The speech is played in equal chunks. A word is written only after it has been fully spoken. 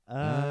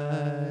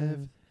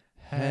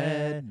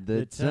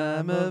the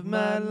time of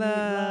my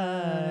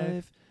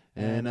life,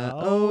 and I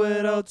owe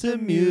it all to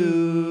Muniz.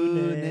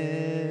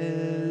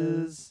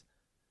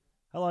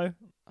 Hello,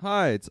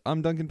 Hi,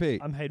 I'm Duncan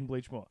Pete, I'm Hayden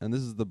Bleachmore. and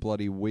this is the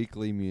bloody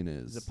weekly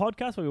Muniz. It's a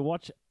podcast where we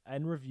watch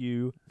and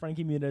review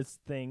Frankie Muniz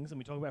things, and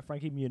we talk about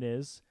Frankie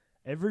Muniz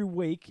every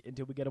week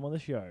until we get him on the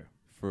show.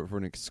 for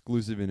an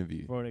exclusive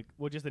interview.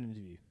 Just an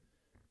interview.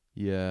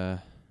 Yeah.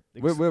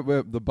 Ex-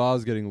 We're the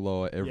bar's getting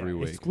lower every yeah,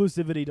 week.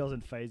 Exclusivity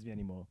doesn't faze me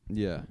anymore.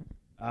 Yeah.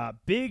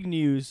 Big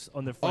news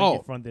on the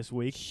Frankie front this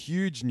week.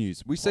 Huge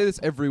news. We say this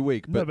every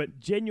week, but, but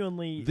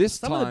genuinely, this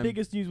some of time- the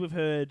biggest news we've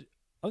heard,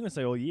 I'm going to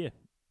say all year.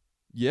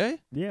 yeah?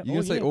 Yeah, You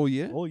gonna say all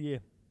year? All year.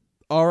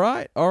 All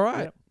right.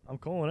 Yep, I'm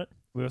calling it.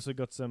 We also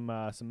got some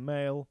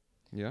mail,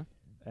 Yeah.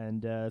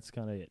 and that's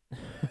kind of it.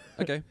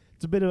 Okay.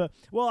 It's a bit of a...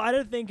 Well, I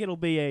don't think it'll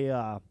be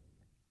a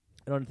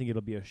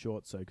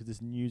short so, because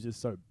this news is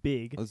so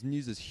big. This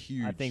news is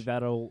huge. I think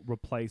that'll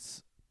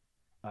replace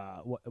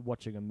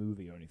watching a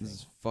movie or anything. This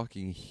is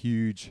fucking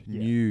huge Yeah.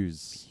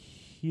 news.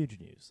 Huge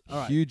news. All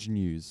right. Huge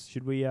news.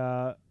 Should we...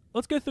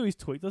 let's go through his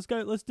tweets.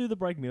 Let's do the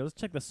breaking news. Let's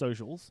check the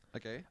socials,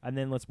 Okay. and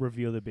then let's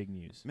reveal the big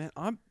news. Man,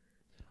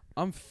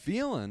 I'm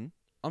feeling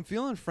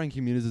Frankie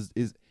Muniz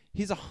is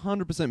he's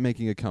 100%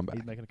 making a comeback.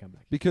 He's making a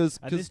comeback. Because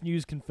And this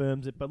news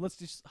confirms it, but let's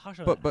just hush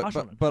on but it. but Hush but,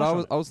 on it. but Hush I on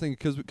was it. I was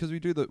thinking because we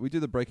do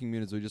the breaking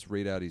Muniz, we just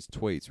read out his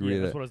tweets. We Yeah,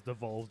 read that's it. what it's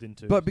devolved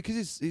into. But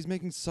because he's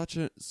making such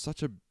a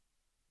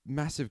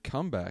massive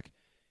comeback,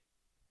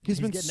 he's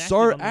been getting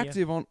so active on the,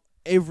 active on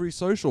every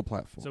social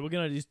platform. So we're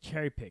going to just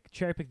cherry pick the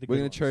We're good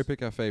gonna ones. cherry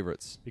pick our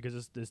favorites.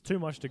 Because there's too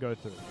much to go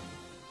through.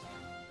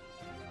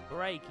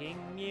 Breaking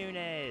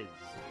Muniz.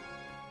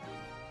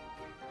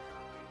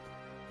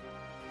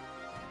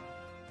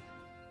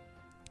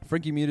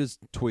 Frankie Muniz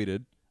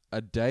tweeted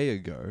a day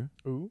ago.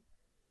 Ooh.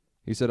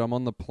 He said, "I'm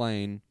on the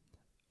plane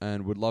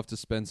and would love to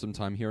spend some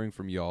time hearing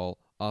from y'all.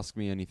 Ask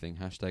me anything.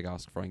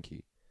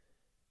 #AskFrankie."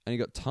 And he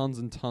got tons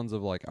and tons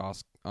of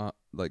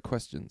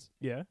questions.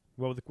 Yeah.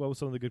 What were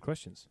some of the good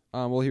questions?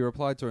 Well, he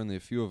replied to only a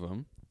few of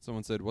them.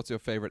 Someone said, "What's your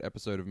favorite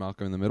episode of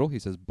Malcolm in the Middle?" He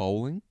says,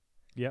 "Bowling."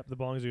 Yep, the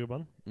bowling's a good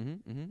one. You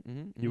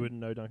You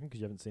wouldn't know, Duncan, because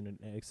you haven't seen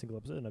a single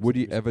episode. and I've Would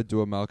seen you every ever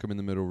do a Malcolm in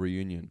the Middle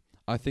reunion?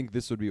 I think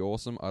this would be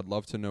awesome. I'd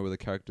love to know where the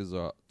characters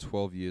are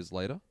 12 years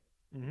later.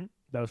 single-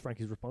 That was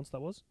Frankie's response,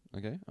 that was.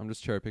 Okay, I'm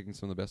just cherry picking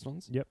some of the best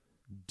ones. Yep.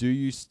 Do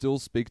you still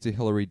speak to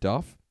Hilary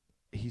Duff?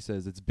 He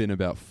says it's been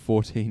about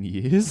 14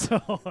 years.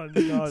 Oh,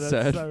 no,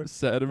 that's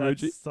sad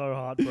emoji. That's so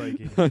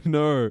heartbreaking. I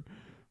know.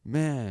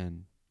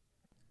 Man.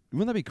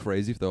 Wouldn't that be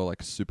crazy if they were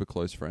like super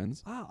close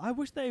friends? I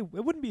wish it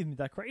wouldn't be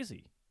that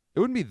crazy. It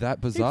wouldn't be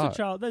that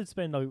bizarre. They'd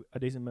spend a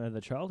decent amount of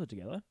their childhood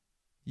together.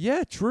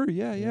 Yeah, true.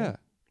 Yeah, Yeah. yeah.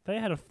 They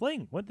had a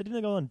fling. Didn't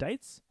they go on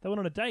dates? They went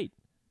on a date.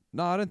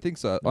 No, I don't think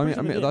so. I'm pretty I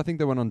sure mean, they did. I think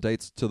they went on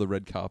dates to the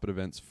red carpet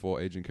events for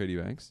Agent Cody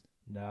Banks.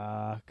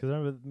 Nah, because I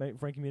remember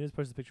Frankie Muniz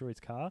posted a picture of his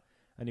car,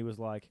 and he was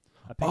like,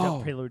 I picked Oh.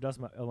 up Hilary Duff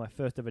on my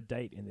first ever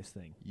date in this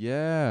thing.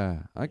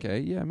 Yeah. Okay.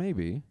 Yeah,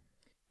 maybe.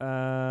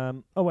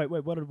 Oh, wait,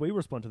 what did we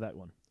respond to that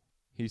one?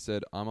 He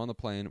said, "I'm on the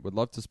plane. Would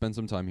love to spend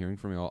some time hearing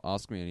from you all.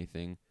 Ask me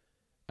anything."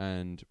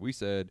 And we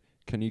said,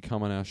 "Can you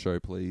come on our show,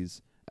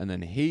 please?" And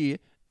then he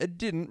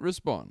didn't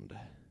respond.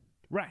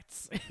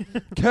 Rats.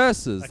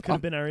 Curses. That could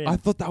have been our end. I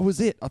thought that was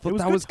it. I it thought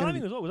was that good was going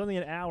timing to be... as well. It was only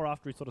an hour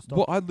after he sort of stopped.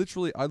 Well,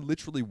 I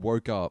literally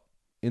woke up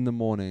in the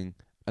morning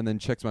and then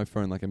checked my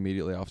phone like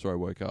immediately after I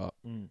woke up.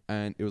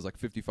 And it was like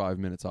 55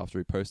 minutes after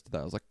he posted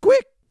that. I was like,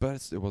 quick!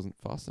 But it wasn't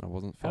fast enough. I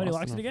wasn't fast How many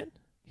likes enough. did he get?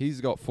 He's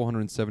got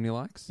 470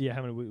 likes. Yeah,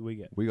 how many we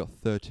get? We got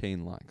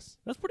 13 likes,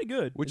 That's pretty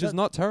good. which is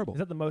not terrible. Is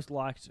that the most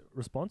liked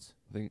response?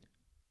 I think...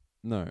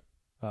 No.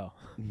 Oh.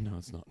 No,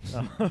 it's not.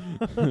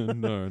 Oh.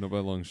 No, not by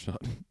a long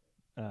shot.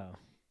 Oh.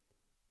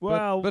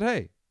 Well, but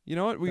hey, you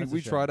know what? that's a We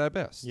shame. tried our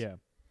best. yeah.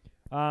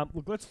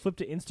 Look, let's flip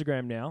to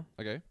Instagram now.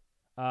 Okay.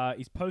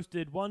 He's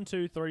posted 1,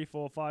 2, 3,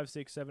 4, 5,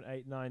 6, 7,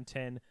 8, 9,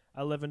 10,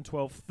 11,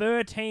 12,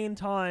 13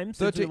 times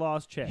since we 13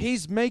 last checked.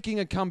 He's making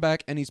a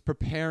comeback and he's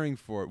preparing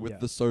for it with Yeah.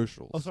 the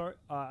socials. Oh, sorry.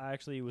 I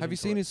actually was Have you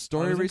seen incorrect. his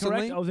story I was incorrect.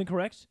 recently? I was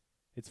incorrect.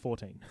 It's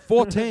 14.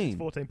 14. It's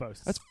 14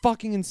 posts. That's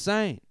fucking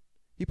insane.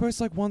 He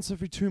posts like once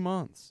every 2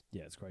 months.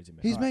 yeah, it's crazy,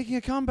 man. He's All right, making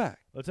a comeback.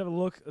 let's have a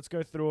look. Let's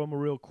go through them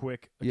real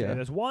quick. Okay, Yeah.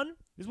 There's one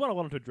I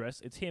wanted to address.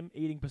 It's him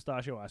eating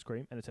pistachio ice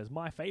cream, and it says,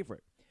 my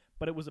favorite.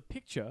 But it was a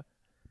picture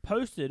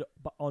posted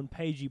on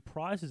Paigey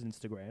Price's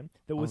Instagram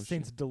that was Oh,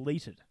 since shit.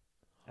 deleted.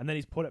 And then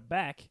he's put it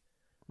back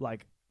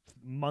like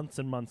months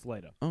and months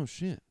later. Oh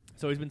shit.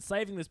 So he's been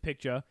saving this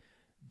picture,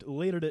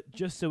 deleted it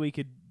just so he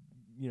could,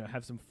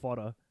 have some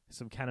fodder,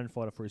 some cannon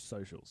fodder for his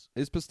socials.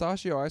 Is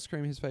pistachio ice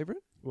cream his favorite?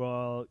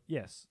 Well,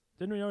 yes.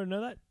 Didn't we already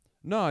know that?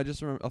 No, I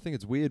just remember. I think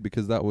it's weird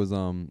because that was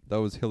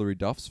Hilary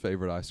Duff's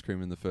favorite ice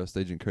cream in the first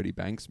Agent Cody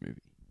Banks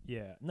movie.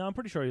 Yeah. No, I'm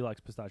pretty sure he likes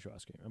pistachio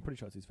ice cream. I'm pretty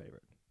sure it's his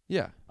favorite.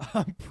 Yeah.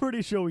 I'm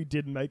pretty sure we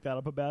didn't make that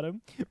up about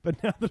him,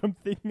 but now that I'm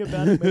thinking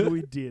about it, maybe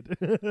we did.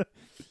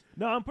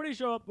 No, I'm pretty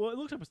sure. Well, it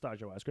looks like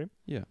pistachio ice cream.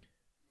 Yeah.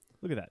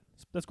 Look at that.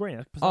 That's green.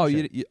 That's Oh,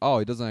 pistachio.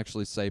 it doesn't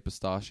actually say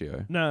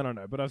pistachio. No,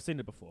 but I've seen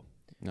it before.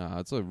 Nah,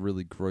 it's a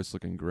really gross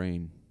looking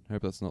green. I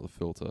hope that's not the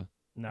filter.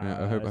 No,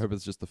 Yeah, I hope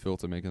it's just the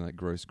filter making that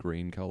gross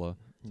green color.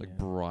 It's like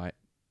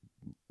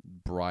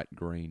bright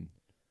green.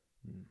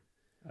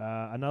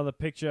 Another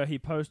picture he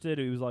posted.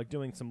 He was like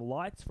doing some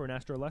lights for an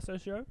Astro Lasso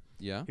show.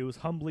 Yeah. He was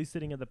humbly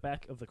sitting at the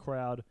back of the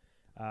crowd,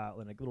 in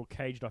a little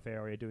caged off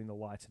area, doing the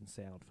lights and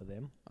sound for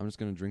them. I'm just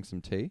gonna drink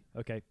some tea.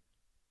 Okay.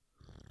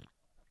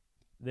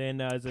 Then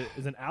there's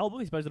an album.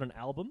 He's posted an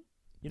album.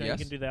 You know, Yes.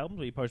 you can do the albums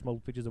where you post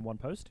multiple pictures in one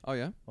post Oh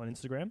yeah. on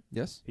Instagram.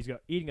 Yes. He's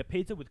got eating a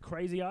pizza with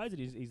crazy eyes, and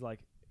he's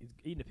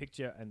eating a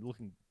picture and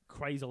looking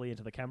crazily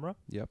into the camera.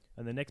 Yep.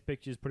 And the next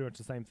picture is pretty much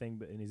the same thing,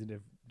 but he's in a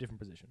different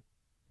position.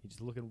 He's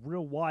just looking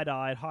real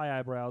wide-eyed, high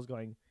eyebrows,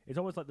 going. It's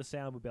almost like the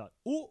sound would be like,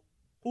 ooh,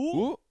 ooh,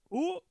 Ooh.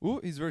 ooh. Ooh,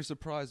 he's very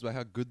surprised by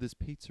how good this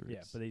pizza is.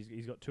 Yeah, but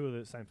he's got two of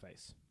the same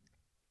face.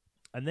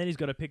 And then he's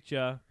got a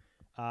picture.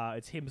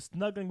 It's him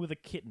snuggling with a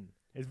kitten.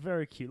 It's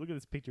very cute. Look at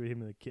this picture of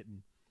him and a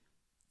kitten.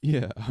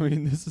 Yeah, I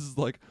mean, this is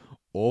like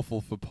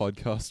awful for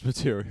podcast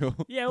material.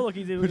 Yeah, well, look,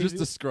 We're just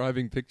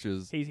describing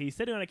pictures. he's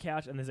sitting on a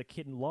couch and there's a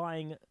kitten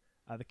lying.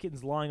 The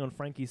kitten's lying on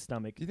Frankie's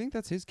stomach. Do you think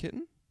that's his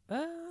kitten?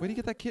 Where do you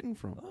get that kitten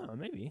from? Oh,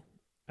 maybe.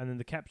 And then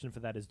the caption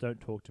for that is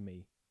 "Don't talk to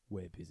me.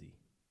 We're busy."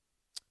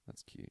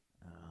 That's cute.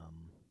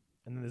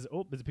 And then there's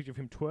a picture of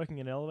him twerking in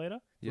an elevator.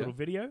 Yeah. Little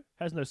video.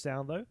 Has no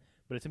sound though,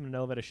 but it's him in an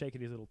elevator shaking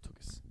his little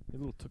tuchus.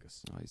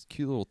 Oh, he's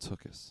cute little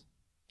tuchus.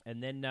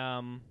 And then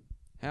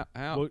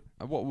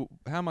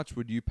How much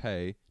would you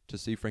pay to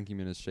see Frankie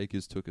Muniz shake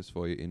his tuchus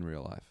for you in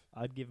real life?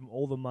 I'd give him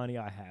all the money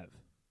I have,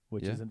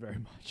 which Yeah? isn't very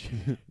much.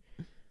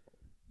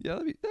 Yeah,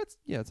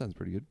 that sounds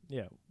pretty good.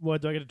 Yeah. Well,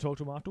 do I get to talk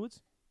to him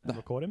afterwards and No.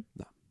 record him?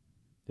 No.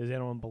 Does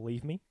anyone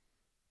believe me?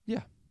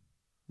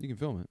 You can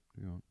film it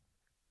if you want.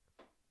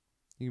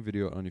 You can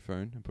video it on your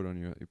phone and put it on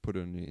your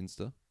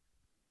Insta.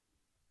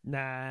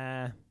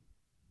 Nah.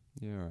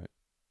 Yeah, all right.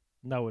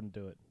 No, I wouldn't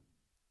do it.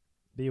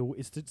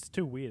 It's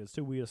too weird. It's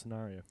too weird a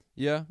scenario.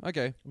 Yeah,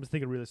 okay. I'm just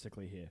thinking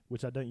realistically here,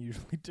 which I don't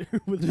usually do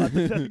with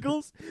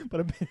hypotheticals, but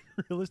I'm being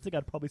realistic.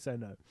 I'd probably say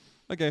no.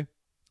 Okay.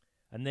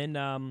 And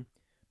then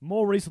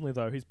more recently,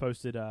 though, he's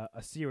posted a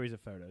series of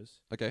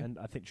photos. Okay. And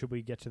I think, should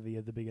we get to the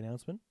big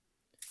announcement?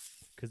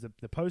 Because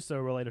the posts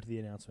are related to the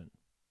announcement.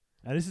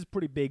 And this is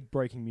pretty big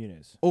breaking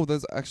news. Oh,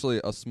 there's actually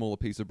a smaller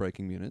piece of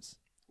breaking news.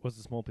 What's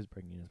the small piece of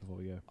breaking news before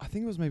we go? I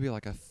think it was maybe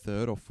like a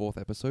third or fourth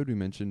episode we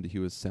mentioned he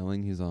was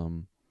selling his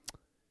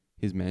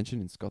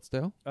mansion in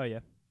Scottsdale. Oh, yeah.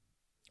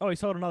 Oh, he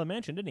sold another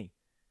mansion, didn't he?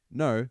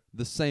 No,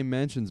 the same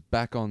mansion's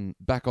back on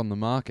the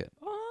market.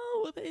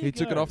 Oh, well, there you He go.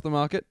 took it off the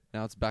market.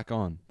 Now it's back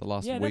on the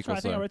last Yeah, week that's right. or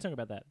I think I so. read something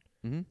about that.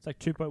 Mm-hmm. It's like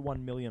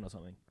 2.1 million or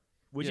something.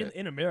 Which Yeah.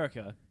 in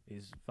America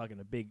is fucking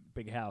a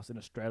big house. In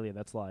Australia,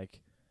 that's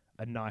like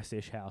a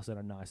nice-ish house in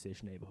a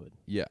nice-ish neighborhood.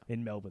 Yeah.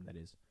 In Melbourne, that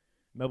is.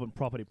 Melbourne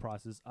property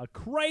prices are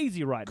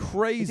crazy right now.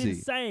 Crazy. It's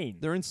insane.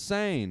 They're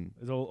insane.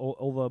 There's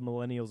all the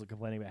millennials are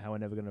complaining about how we're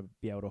never going to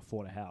be able to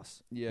afford a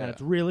house. Yeah. And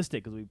it's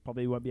realistic because we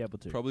probably won't be able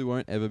to. Probably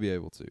won't ever be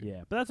able to.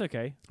 Yeah, but that's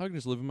okay. I can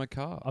just live in my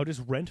car I'll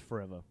just rent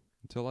forever.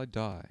 until I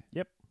die.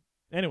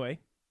 Anyway,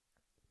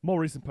 more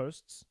recent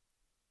posts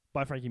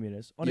by Frankie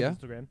Muniz on Yeah. his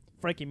Instagram.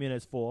 Frankie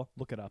Muniz 4,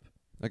 look it up.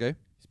 Okay.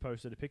 He's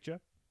posted a picture.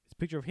 It's a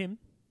picture of him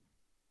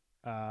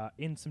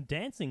in some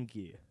dancing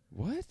gear.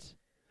 What?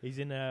 He's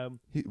in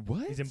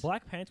What? he's in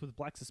black pants with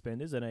black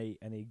suspenders and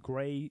a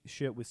grey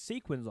shirt with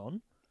sequins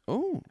on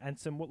Oh. and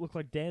some what look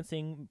like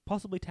dancing,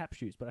 possibly tap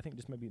shoes, but I think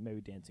just maybe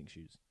dancing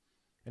shoes.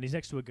 And he's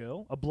next to a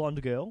girl, a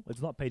blonde girl.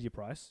 It's not Paige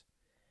Price.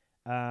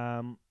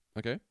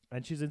 Okay.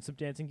 And she's in some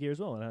dancing gear as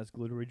well and has a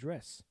glittery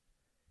dress.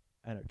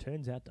 And it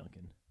turns out,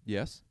 Duncan,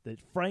 Yes. that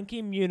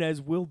Frankie Muniz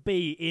will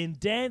be in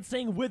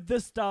Dancing with the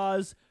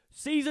Stars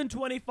Season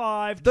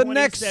 25, The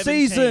next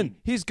 2017. season.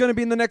 He's going to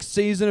be in the next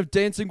season of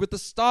Dancing with the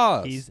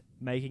Stars. He's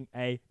making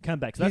a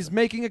comeback. So, He's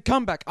making a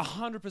comeback,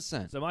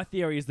 100%. so my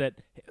theory is that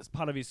as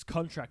part of his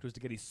contract was to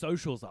get his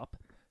socials up,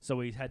 so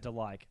he had to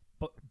like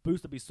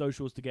boost up his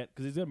socials to get,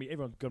 because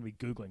everyone's going to be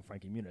Googling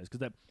Frankie Muniz,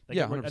 because they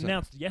Yeah, got 100%.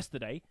 announced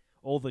yesterday,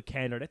 all the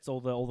candidates, all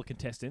the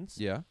contestants.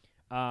 Yeah.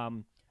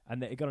 And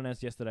it got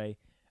announced yesterday,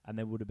 and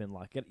they would have been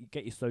like,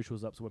 get your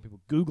socials up, so when people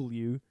Google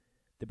you,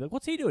 they'll be like,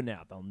 what's he doing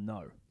now? They'll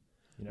know.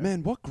 You know?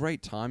 Man, what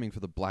great timing for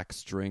the Black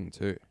String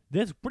too.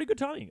 That's pretty good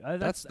timing.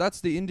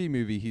 That's the indie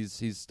movie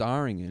he's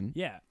starring in.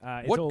 yeah.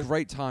 It's What all,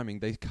 great timing.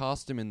 They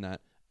cast him in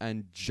that,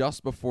 and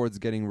just before it's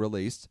getting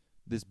released,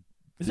 is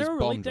this there a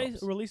bomb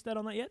release date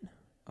on that yet?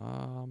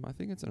 I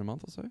think it's in a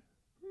month or so.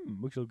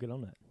 We should get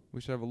on that. We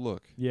should have a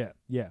look. Yeah.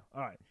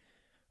 All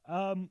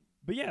right.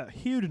 But yeah,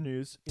 huge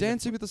news.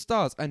 Dancing with the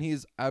Stars, and he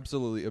is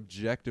absolutely,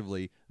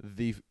 objectively,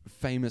 the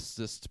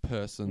famousest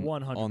person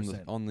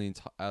 100%. on the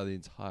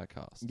entire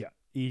cast. Yeah,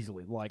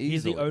 easily. Like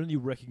he's the Easily. only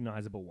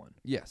recognizable one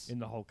Yes. in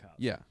the whole cast.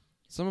 Yeah.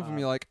 Some of them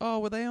you're like, oh,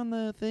 were they on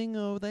the thing,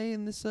 or were they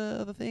in this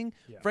other thing?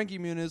 Yeah. Frankie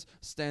Muniz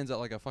stands out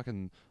like a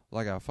fucking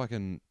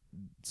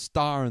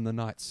star in the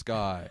night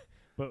sky.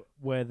 But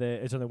where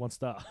it's only one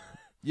star.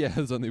 Yeah,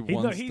 there's only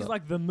one He's star.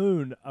 like the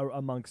moon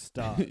amongst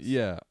stars.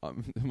 Yeah,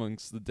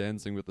 amongst the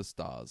Dancing with the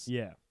Stars.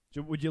 Yeah.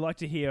 Would you like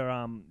to hear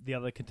the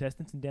other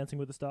contestants in Dancing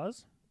with the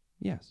Stars?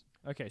 Yes.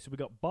 Okay, so we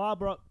got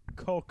Barbara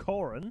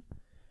Corcoran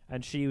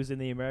and she was in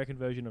the American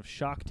version of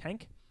Shark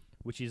Tank,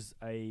 which is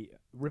a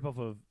rip-off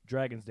of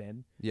Dragon's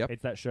Den. Yep.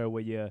 It's that show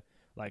where you're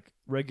like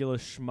regular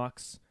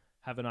schmucks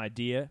have an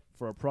idea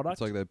for a product.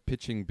 It's like they're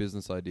pitching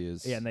business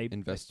ideas. Yeah, and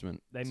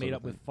investment. They meet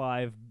up with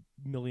 5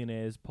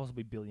 millionaires,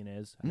 possibly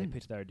billionaires, and they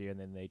pitch their idea, and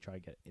then they try to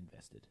get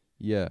invested.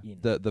 Yeah, in.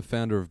 the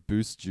founder of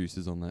Boost Juice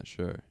is on that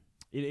show.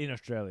 In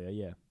Australia,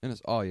 yeah. In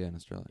Australia.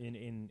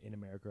 In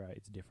America,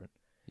 it's different.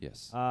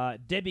 Yes.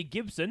 Debbie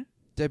Gibson.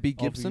 Debbie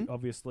Gibson.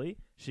 Obviously.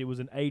 She was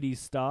an 80s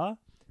star.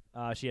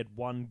 She had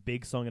one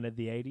big song in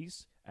the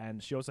 80s,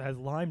 and she also has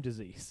Lyme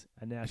disease,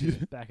 and now she's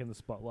back in the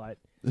spotlight.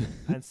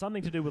 And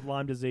something to do with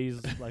Lyme disease,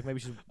 like maybe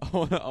she's... I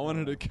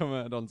wanted to come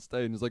out on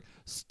stage and it's like,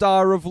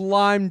 star of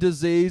Lyme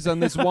disease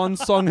and this one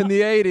song in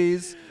the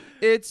 80s,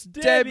 it's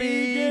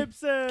Debbie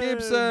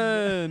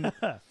Gibson.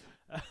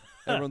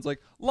 Everyone's like,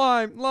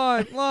 lime.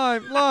 That's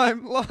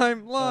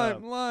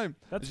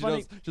she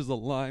funny. She's a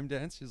lime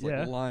dance. She's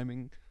like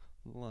liming,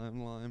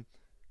 lime.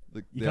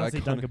 You can't see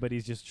Duncan, but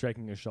he's just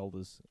shaking his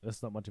shoulders.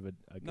 That's not much of a...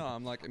 No,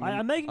 I'm like...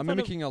 I'm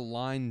mimicking a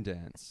line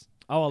dance.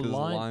 Oh, a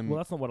line... Well,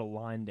 that's not what a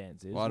line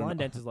dance is. Well, line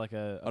dance is like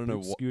a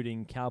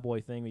scooting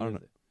cowboy thing. I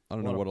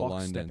don't know what a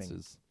line dance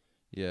is.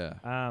 Yeah.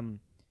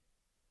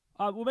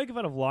 We'll make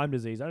fun of Lyme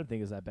disease. I don't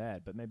think it's that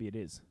bad, but maybe it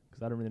is,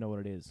 because I don't really know what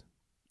it is.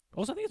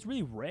 Also, I think it's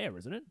really rare,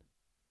 isn't it?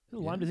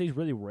 Isn't Lyme disease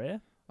really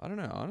rare? I don't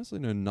know. I honestly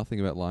know nothing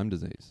about Lyme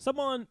disease.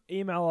 Someone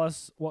email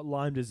us what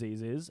Lyme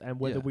disease is and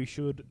whether we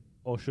should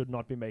or should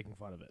not be making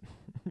fun of it.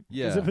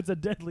 Yeah. Because if it's a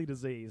deadly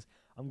disease,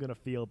 I'm going to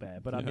feel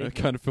bad. But I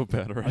kind of feel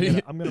bad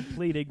already. I'm going to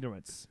plead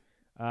ignorance.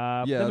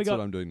 Yeah, that's what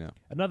I'm doing now.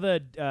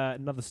 Another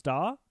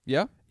star.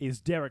 Yeah. Is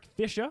Derek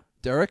Fisher.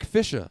 Derek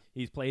Fisher.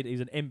 He's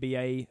an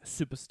NBA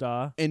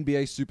superstar.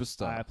 NBA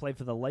superstar. Played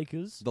for the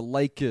Lakers. The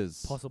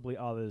Lakers. Possibly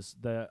others.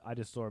 I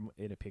just saw him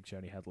in a picture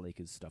and he had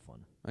Lakers stuff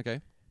on.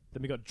 Okay.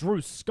 Then we got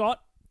Drew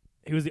Scott.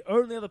 He was the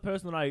only other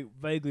person that I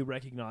vaguely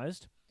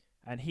recognized.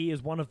 And he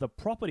is one of the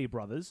Property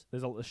Brothers.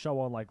 There's a show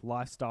on like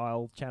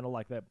Lifestyle Channel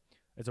like that.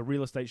 It's a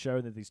real estate show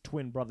and there's these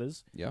twin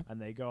brothers. Yeah.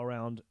 And they go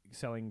around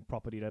selling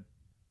property to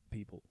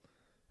people.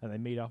 And they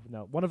meet up.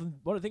 Now, I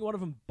think one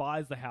of them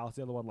buys the house.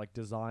 The other one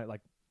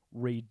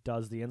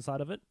redoes the inside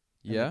of it.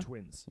 And Yeah. they're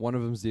twins. One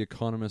of them's the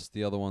economist.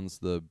 The other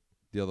one's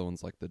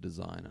like the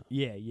designer.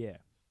 Yeah.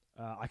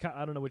 I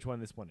don't know which one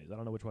this one is. I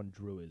don't know which one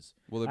Drew is.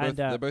 Well,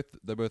 they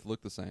both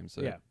look the same.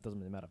 So yeah, doesn't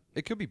really matter.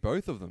 It could be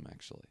both of them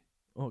actually.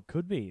 Oh, it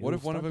could be. What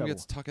if one of them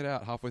gets tucked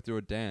out halfway through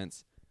a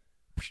dance?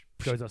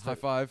 Goes high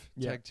five,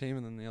 tag team,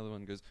 and then the other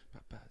one goes,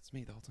 it's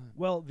me the whole time.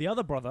 Well, the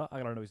other brother,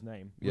 I don't know his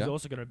name, was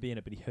also going to be in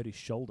it, but he hurt his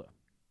shoulder.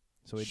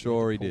 So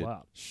he did.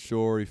 Out.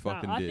 Sure he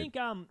fucking did.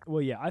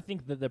 I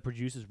think that the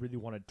producers really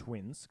wanted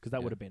twins, because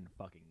that would have been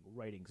fucking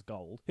ratings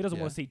gold. He doesn't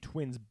want to see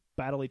twins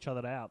battle each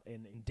other out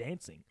in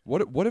dancing.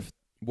 What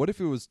if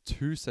it was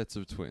two sets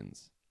of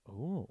twins?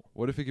 Oh.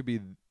 What if it could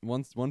be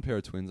one pair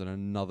of twins and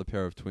another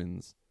pair of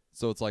twins?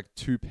 So it's like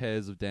two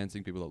pairs of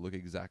dancing people that look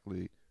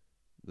exactly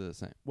the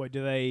same. What do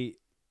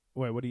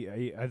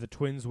you are the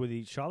twins with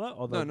each other?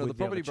 Or No, the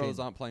Property Brothers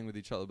aren't playing with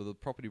each other, but the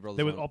Property Brothers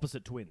they're with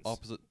opposite twins.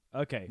 Opposite.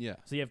 Okay. Yeah.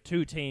 So you have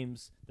two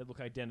teams that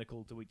look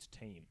identical to each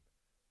team.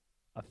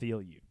 I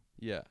feel you.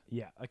 Yeah.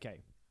 Yeah,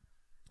 okay.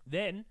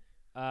 Then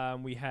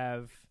we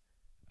have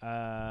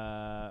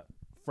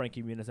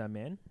Frankie Muniz, our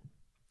man.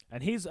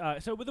 And he's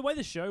so with the way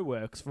the show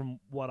works, from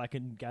what I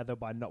can gather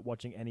by not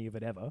watching any of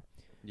it ever,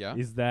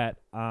 is that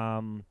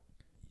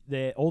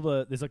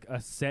there's like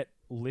a set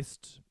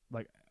list,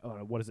 like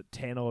what is it,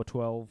 10 or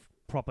 12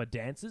 proper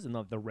dances, and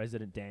like the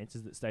resident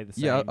dances that stay the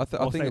same. Yeah, I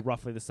think stay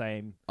roughly the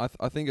same. I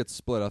think it's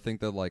split. I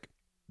think they're like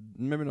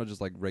maybe not just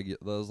like regular.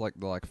 There's like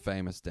the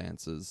famous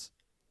dancers.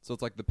 So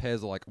it's like the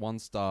pairs are like one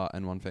star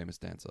and one famous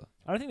dancer.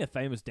 I don't think they're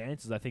famous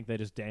dancers. I think they're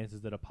just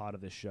dancers that are part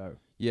of this show.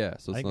 Yeah,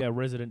 so I think they're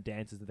resident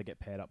dancers that they get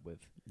paired up with.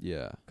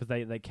 Yeah,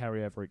 because they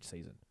carry over each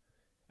season.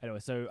 Anyway,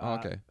 so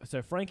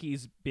so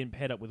Frankie's been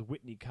paired up with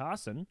Whitney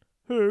Carson,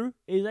 who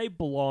is a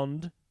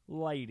blonde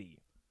lady,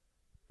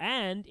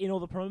 and in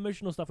all the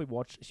promotional stuff we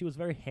watched, she was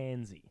very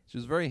handsy. She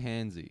was very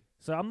handsy.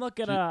 So I'm not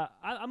gonna.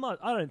 I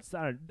don't.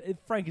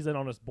 Frankie's an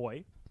honest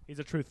boy. He's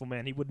a truthful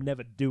man. He would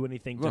never do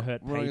anything to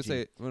hurt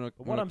Paige.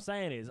 What I'm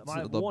saying is,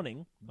 my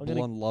warning...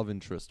 Blonde love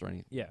interest or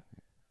anything. Yeah.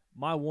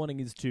 My warning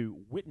is to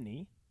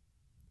Whitney,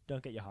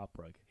 don't get your heart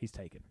broke. He's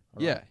taken.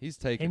 Yeah, he's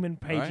taken. Him and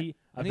Paige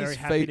are very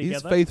happy together.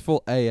 He's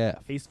faithful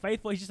AF. He's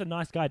faithful. He's just a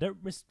nice guy.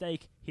 Don't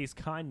mistake his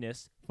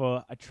kindness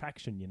for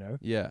attraction, you know?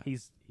 Yeah.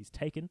 He's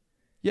taken.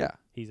 Yeah.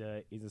 He's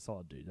a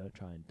solid dude.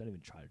 Don't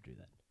even try to do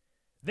that.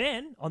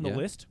 Then, on the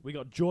list, we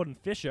got Jordan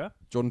Fisher.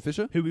 Jordan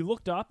Fisher? Who we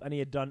looked up, and he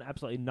had done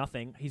absolutely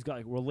nothing. He's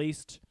got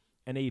released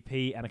an EP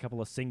and a couple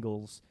of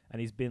singles,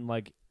 and he's been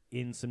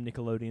in some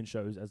Nickelodeon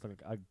shows as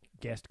a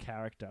guest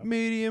character.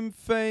 Medium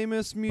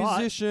famous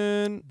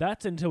musician. But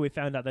that's until we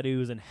found out that he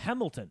was in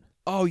Hamilton.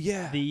 Oh,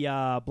 yeah.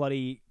 The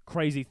bloody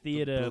crazy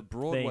theater the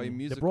Broadway thing.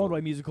 musical. The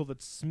Broadway musical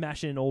that's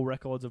smashing all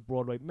records of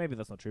Broadway. Maybe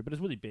that's not true, but it's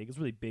really big. It's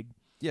really big.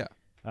 Yeah.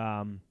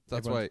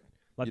 That's why...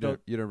 Like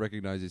you don't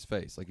recognize his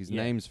face. Like his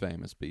name's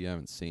famous, but you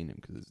haven't seen him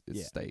because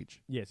it's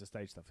stage. Yeah, it's a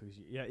stage stuff.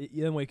 The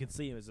only way you can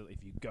see him is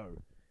if you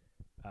go.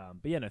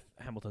 But yeah, no,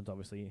 Hamilton's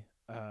obviously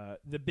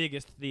the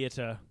biggest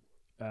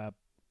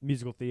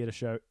musical theatre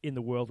show in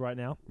the world right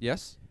now.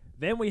 Yes.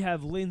 Then we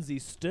have Lindsay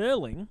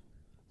Sterling.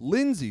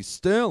 Lindsay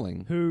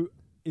Sterling, who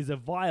is a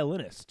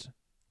violinist,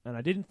 and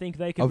I didn't think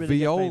they could. A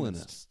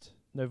violinist.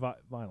 No,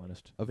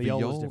 violinist. A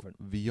viola is different.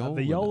 Violinist.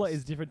 A viola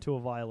is different to a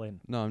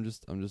violin. No, I'm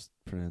just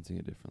pronouncing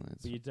it differently.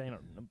 But you don't.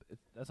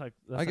 That's like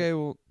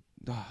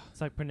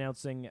it's like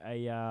pronouncing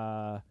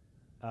a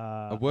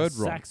word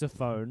wrong.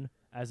 saxophone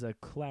as a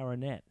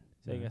clarinet.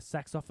 Saying a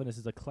saxophonist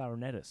is a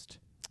clarinetist.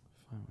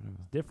 Fine, whatever.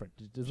 It's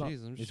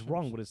different. It's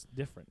wrong, but it's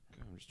different.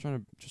 God,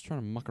 I'm just trying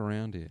to muck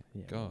around here.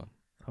 Yeah. God.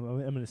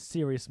 I'm in a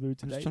serious mood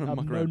today. I'm just trying to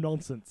muck around. No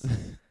nonsense.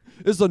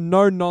 This is a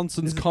no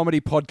nonsense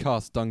comedy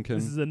podcast, Duncan.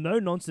 This is a no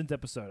nonsense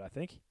episode, I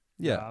think.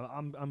 Yeah.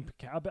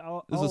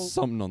 This is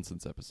some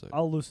nonsense episode.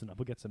 I'll loosen up.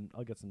 I'll get some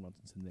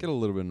nonsense in there. Get a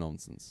little bit of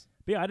nonsense.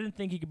 But yeah, I didn't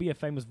think he could be a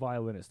famous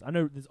violinist. I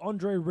know there's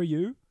Andre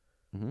Rieu.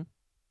 Mm-hmm.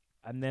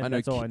 And then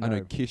that's all I know. I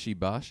know Kishi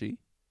Bashi.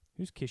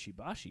 Who's Kishi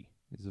Bashi?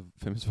 He's a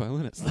famous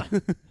violinist.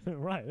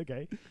 Right,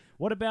 okay.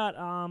 What about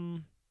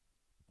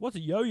what's a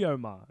Yo-Yo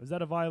Ma? Is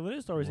that a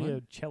violinist or is he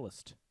a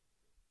cellist?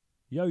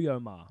 Yo-Yo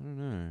Ma. I don't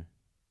know.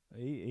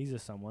 He's a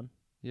someone.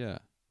 Yeah.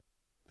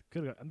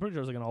 I'm pretty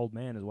sure he's like an old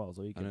man as well,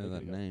 so you can I know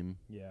that name.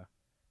 Yeah.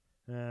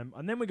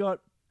 And then we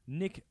got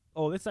Nick.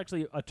 Oh, this is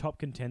actually a top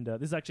contender.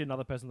 This is actually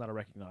another person that I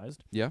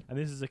recognized. Yeah. And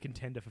this is a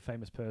contender for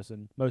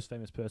most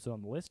famous person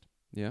on the list.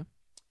 Yeah.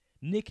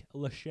 Nick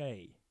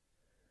Lachey.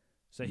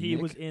 So he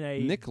was in a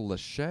Nick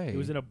Lachey. He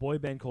was in a boy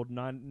band called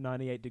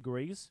 98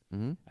 Degrees,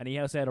 and he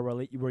also had a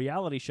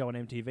reality show on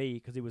MTV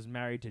because he was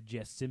married to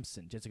Jessica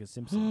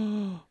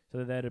Simpson.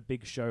 So they had a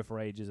big show for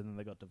ages, and then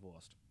they got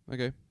divorced.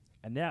 Okay.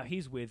 And now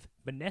he's with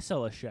Vanessa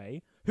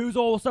Lachey, who's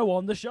also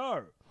on the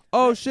show.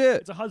 Oh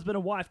shit! It's a husband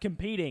and wife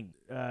competing.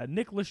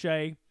 Nick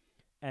Lachey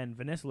and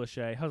Vanessa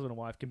Lachey, husband and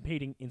wife,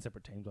 competing in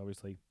separate teams,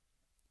 obviously.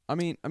 I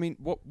mean,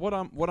 what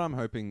I'm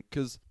hoping,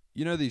 because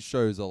you know these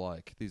shows are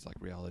these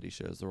reality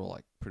shows. They're all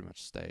like pretty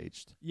much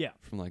staged. Yeah.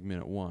 From like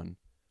minute one.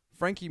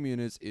 Frankie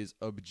Muniz is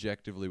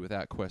objectively,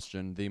 without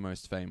question, the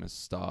most famous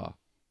star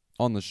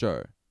on the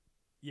show.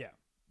 Yeah.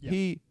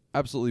 He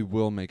absolutely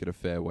will make it a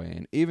fair way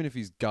in, even if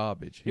he's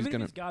garbage. If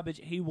he's garbage,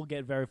 he will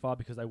get very far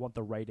because they want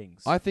the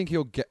ratings. I think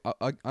he'll get.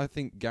 I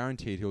think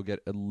guaranteed he'll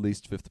get at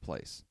least 5th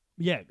place.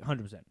 Yeah,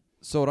 100%.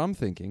 So what I'm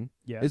thinking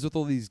is with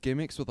all these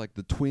gimmicks with like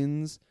the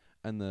twins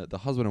and the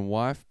husband and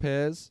wife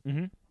pairs.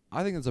 Mm-hmm.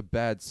 I think it's a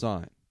bad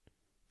sign,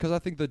 because I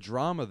think the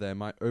drama there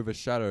might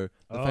overshadow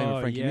the fame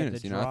of Frankie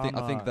Muniz. You know,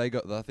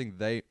 I think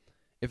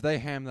if they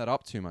ham that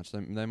up too much,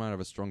 they might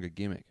have a stronger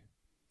gimmick.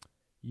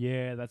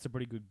 Yeah, that's a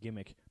pretty good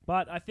gimmick.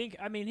 But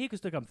I mean, he could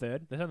still come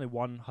third. There's only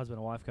one husband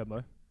and wife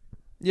combo.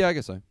 Yeah, I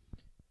guess so.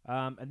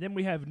 And then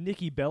we have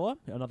Nikki Bella,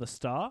 another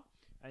star,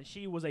 and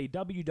she was a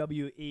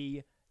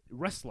WWE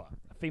wrestler,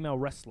 a female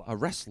wrestler. A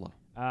wrestler.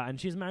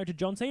 And she's married to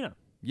John Cena.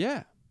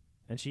 Yeah.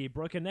 And she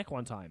broke her neck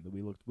one time.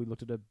 We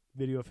looked at a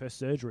video of her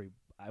surgery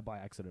by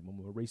accident when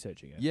we were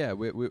researching it. Yeah,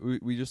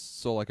 we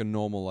just saw like a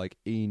normal like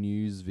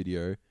E-News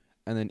video,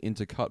 and then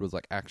intercut was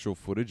like actual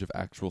footage of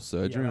actual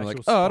surgery. And we're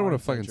like, I don't want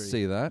to fucking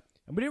see that.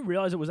 And we didn't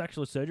realize it was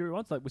actual surgery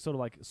once. Like we sort of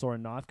like saw a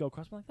knife go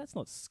across. We're like, that's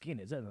not skin,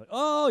 is it? And like,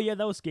 oh yeah,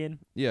 that was skin.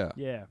 Yeah.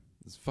 Yeah.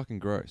 It's fucking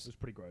gross. It was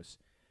pretty gross.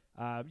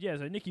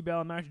 So Nikki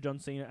Bella married to John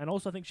Cena, and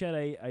also I think she had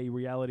a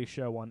reality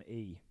show on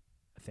E.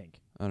 I think.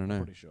 I don't know.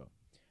 I'm pretty sure.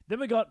 Then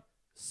we got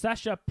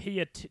Sasha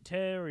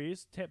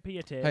Pieteris.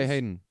 Hey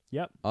Hayden.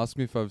 Yep. Ask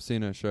me if I've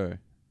seen her show.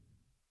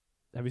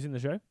 Have you seen the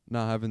show? No,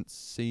 I haven't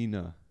seen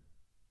her.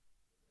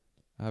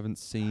 No, I haven't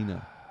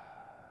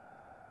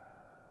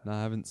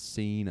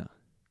seen her.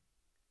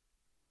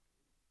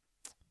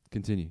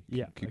 Continue.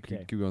 Yeah. Keep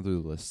going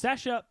through the list.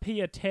 Sasha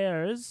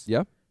Pieteris.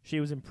 Yeah. She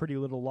was in Pretty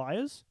Little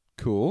Liars.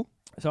 Cool.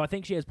 So I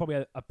think she has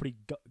probably a pretty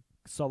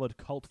solid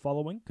cult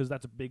following, because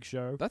that's a big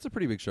show. That's a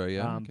pretty big show,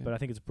 yeah. Okay. But I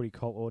think it's a pretty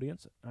cult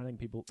audience. I don't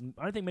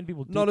think many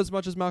people. Not as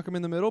much as Malcolm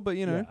in the Middle, but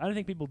you know. Yeah, I don't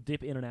think people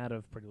dip in and out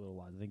of Pretty Little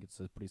Liars. I think it's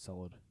a pretty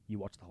solid. You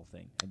watch the whole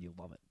thing and you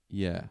love it.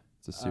 Yeah,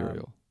 it's a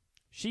serial.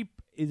 She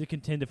is a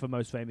contender for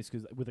most famous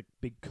with a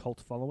big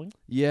cult following.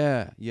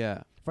 Yeah.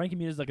 Frankie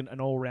Muniz is like an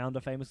all-rounder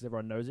famous because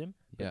everyone knows him.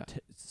 Yeah.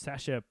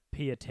 Sasha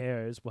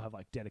Pieteris will have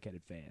like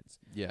dedicated fans.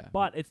 Yeah.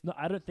 But it's not.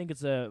 I don't think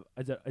it's a.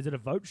 Is it a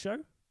vote show?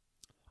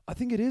 I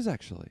think it is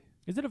actually.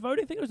 Is it a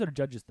voting thing or is it a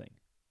judges thing?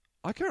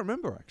 I can't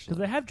remember actually. Because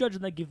they have judges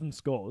and they give them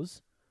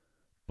scores,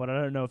 but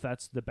I don't know if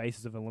that's the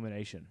basis of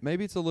elimination.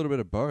 Maybe it's a little bit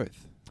of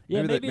both.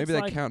 Yeah, maybe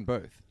they count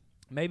both.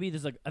 Maybe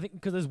there's I think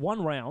because there's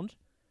one round,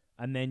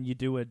 and then you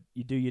do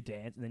your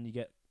dance, and then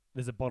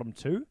there's a bottom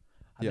two,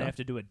 and they have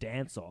to do a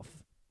dance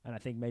off, and I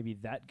think maybe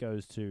that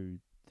goes to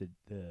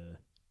the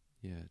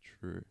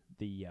true.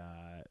 The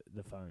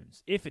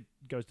phones, if it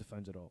goes to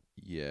phones at all.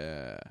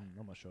 Yeah.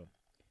 I'm not sure.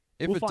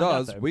 If it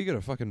does, we gotta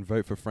fucking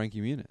vote for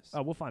Frankie Muniz.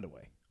 Oh, we'll find a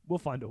way.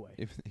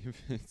 If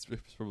it's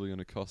probably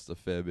gonna cost a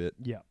fair bit.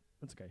 Yeah,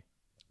 that's okay.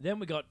 Then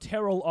we got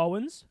Terrell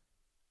Owens.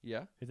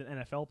 Yeah. Who's an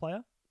NFL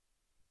player.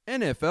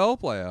 NFL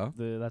player.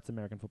 That's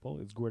American football.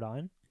 It's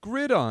Gridiron.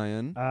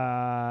 Gridiron.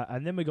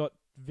 And then we got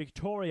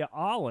Victoria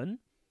Arlen.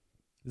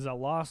 This is our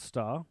last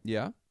star.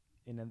 Yeah.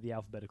 In the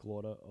alphabetical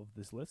order of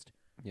this list.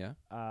 Yeah.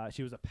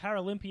 She was a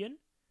Paralympian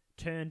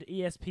turned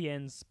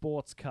ESPN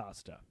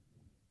sportscaster.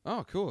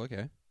 Oh, cool.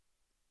 Okay.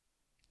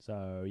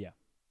 So, yeah.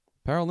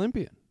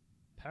 Paralympian.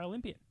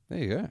 Paralympian. There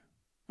you go.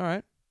 All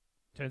right.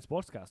 Turned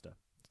sportscaster.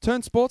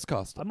 Turned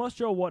sportscaster. I'm not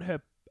sure what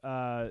her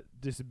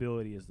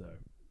disability is, though.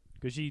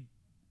 Because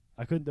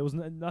there was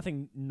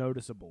nothing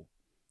noticeable.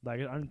 Like,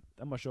 I'm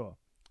not sure.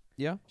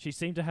 Yeah. She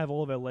seemed to have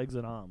all of her legs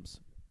and arms.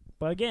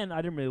 But again,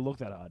 I didn't really look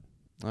that hard.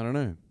 I don't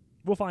know.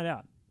 We'll find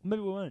out.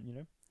 Maybe we won't, you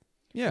know?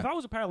 Yeah. If I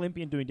was a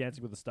Paralympian doing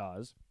Dancing with the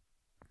Stars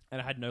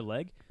and I had no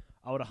leg,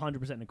 I would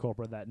 100%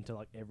 incorporate that into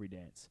like every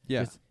dance.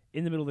 Yeah. Just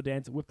in the middle of the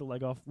dance, whip the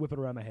leg off, whip it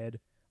around my head,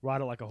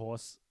 ride it like a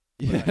horse.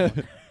 Yeah.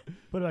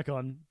 Put it back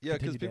on. Yeah,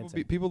 because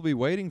people be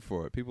waiting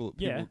for it. People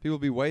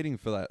be waiting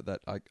for that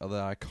the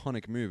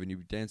iconic move, and you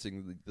be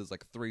dancing. There's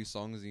like 3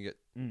 songs, and you get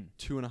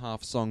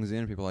 2.5 songs in,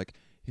 and people are like,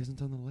 he hasn't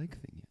done the leg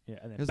thing yet. Yeah,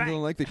 and then he hasn't done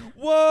the leg thing.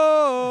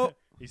 Whoa!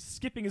 He's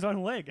skipping his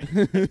own leg.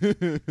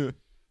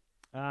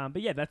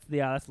 But yeah, that's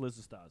the list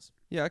of stars.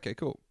 Yeah. Okay.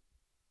 Cool.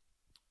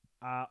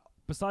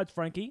 Besides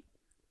Frankie,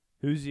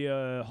 who's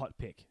your hot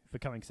pick for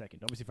coming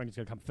second? Obviously, Frankie's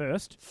going to come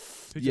first.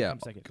 Who's going to come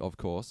second? Of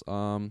course.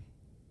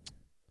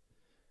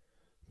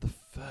 The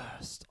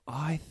first,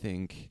 I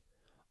think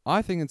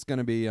it's going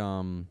to be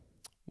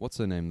what's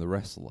her name? The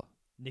wrestler.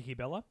 Nikki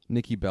Bella.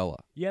 Nikki Bella.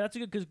 Yeah, that's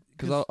a good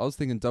because I was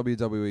thinking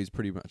WWE is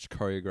pretty much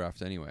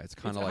choreographed anyway. It's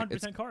kind of like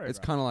it's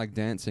kind of like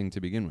dancing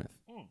to begin with.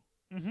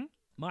 Mm-hmm.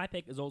 My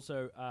pick is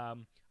also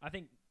I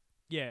think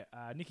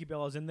Nikki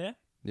Bella's in there.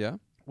 Yeah.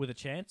 With a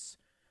chance,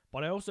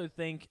 but I also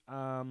think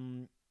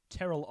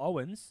Terrell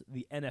Owens,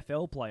 the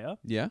NFL player,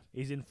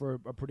 is in for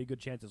a pretty good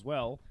chance as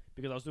well.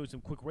 Because I was doing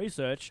some quick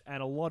research,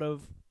 and a lot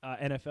of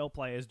NFL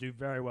players do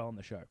very well on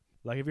the show.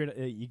 Like if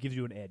it gives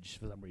you an edge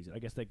for some reason. I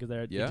guess because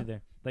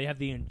they have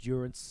the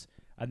endurance,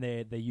 and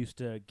they're used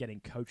to getting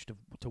coached to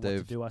what to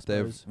do. I suppose they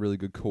have really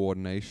good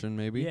coordination.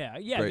 Maybe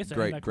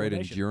great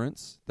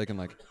endurance.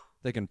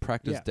 They can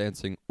practice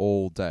dancing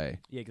all day.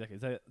 Yeah, exactly.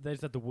 So they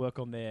just have to work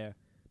on their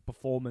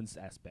performance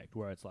aspect,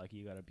 where it's like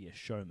you got to be a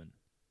showman.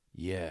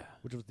 Yeah,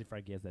 which was the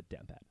Frankie has that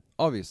down pat.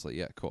 Obviously,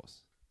 yeah, of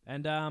course.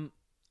 And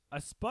I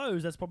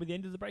suppose that's probably the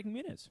end of the Breaking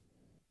Muniz.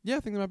 Yeah, I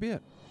think that might be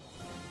it.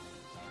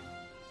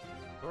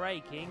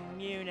 Breaking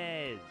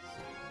Muniz.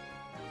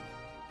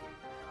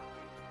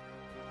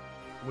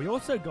 We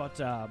also got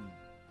some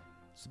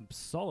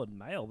solid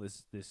mail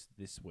this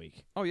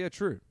week. Oh yeah,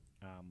 true.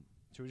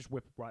 Should we just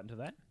whip right into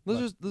that?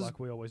 Like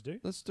we always do.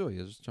 Let's do it.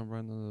 Yeah, just jump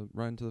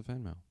right into the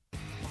fan mail.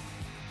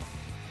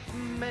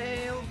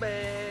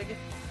 Mailbag.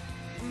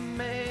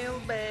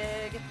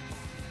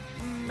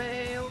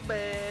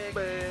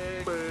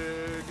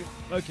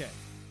 Okay.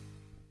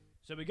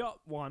 So we got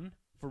one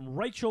from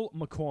Rachel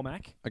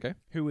McCormack. Okay.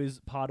 Who is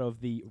part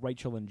of the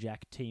Rachel and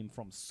Jack team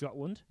from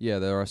Scotland. Yeah,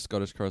 they're our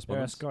Scottish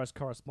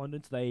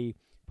correspondents. They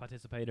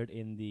participated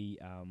in the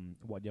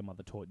What Your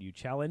Mother Taught You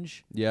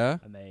challenge. Yeah.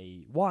 And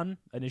they won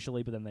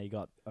initially, but then they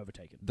got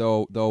overtaken. They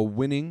were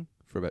winning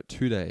for about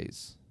 2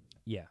 days.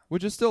 Yeah.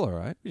 Which is still all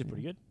right. Which is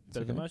pretty good.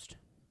 Better than most.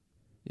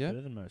 Yeah.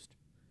 Better than most.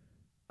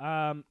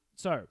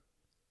 So,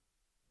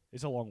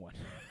 it's a long one.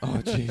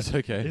 Oh, jeez,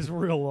 okay. It's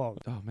real long.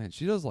 Oh, man,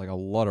 she does like a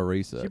lot of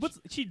research.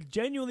 She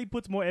genuinely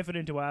puts more effort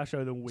into our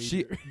show than we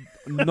do.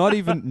 not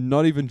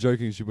even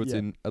joking, she puts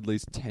in at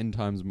least 10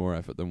 times more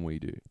effort than we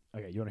do.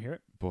 Okay, you want to hear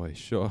it? Boy,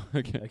 sure.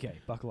 Okay. Okay,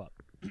 buckle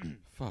up.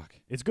 Fuck.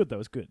 It's good, though.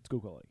 It's good. It's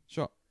good quality.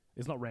 Sure.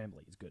 It's not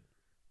rambly. It's good.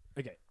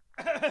 Okay.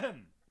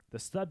 The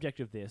subject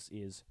of this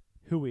is,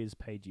 who is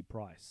Paige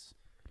Price?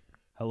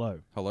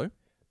 Hello. Hello?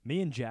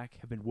 Me and Jack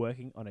have been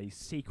working on a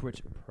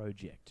secret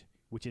project,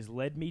 which has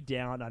led me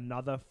down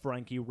another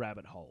Frankie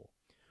rabbit hole.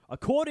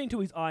 According to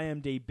his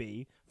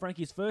IMDb,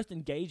 Frankie's first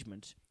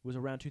engagement was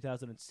around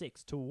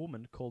 2006 to a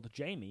woman called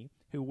Jamie,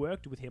 who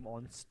worked with him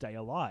on Stay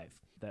Alive,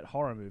 that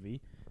horror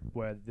movie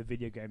where the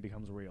video game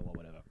becomes real or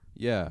whatever.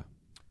 Yeah.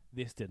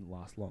 This didn't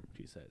last long,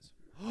 she says.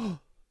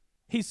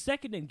 His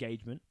second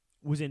engagement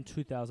was in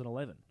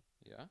 2011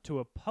 to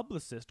a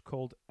publicist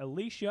called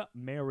Alicia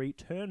Mary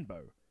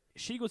Turnbow.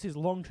 She was his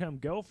long-term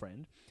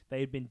girlfriend. They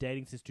had been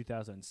dating since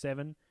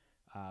 2007.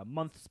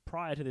 Months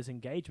prior to this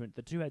engagement,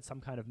 the two had some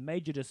kind of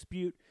major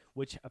dispute,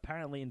 which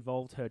apparently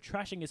involved her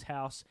trashing his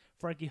house,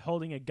 Frankie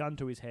holding a gun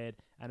to his head,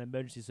 and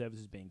emergency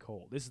services being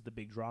called. This is the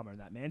big drama in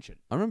that mansion.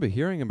 I remember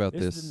hearing about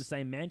this. This is in the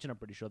same mansion, I'm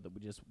pretty sure, that we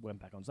just went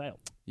back on sale.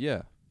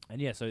 Yeah.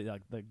 And yeah, so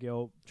like the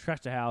girl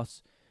trashed the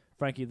house,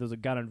 Frankie, there was a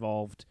gun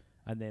involved,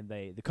 and then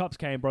the cops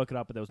came, broke it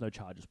up, but there was no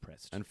charges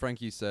pressed. And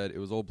Frankie said it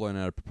was all blown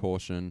out of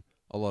proportion.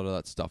 A lot of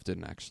that stuff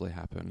didn't actually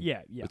happen.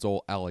 Yeah. It's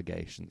all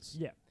allegations.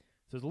 Yeah.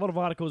 So there's a lot of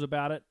articles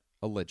about it.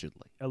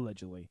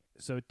 Allegedly.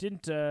 So it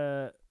didn't,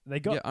 they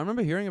got... Yeah, I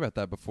remember hearing about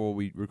that before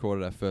we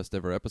recorded our first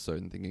ever episode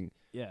and thinking,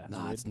 yeah,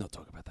 let's not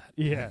talk about that.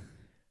 Yeah.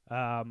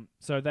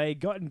 So they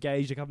got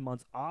engaged a couple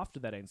months after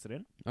that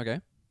incident.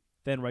 Okay.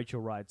 Then Rachel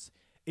writes,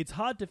 It's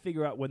hard to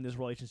figure out when this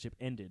relationship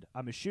ended.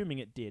 I'm assuming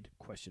it did, ?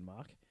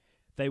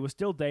 They were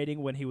still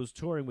dating when he was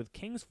touring with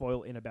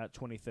Kingsfoil in about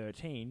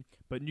 2013,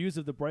 but news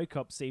of the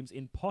breakup seems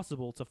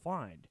impossible to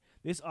find.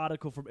 This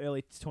article from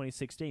early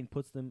 2016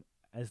 puts them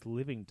as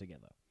living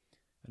together.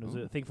 And it was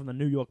a thing from the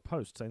New York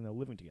Post saying they're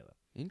living together.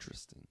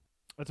 Interesting.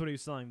 That's what he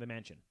was selling, the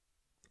mansion.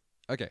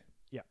 Okay.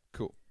 Yeah.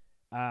 Cool.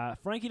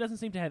 Frankie doesn't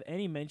seem to have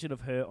any mention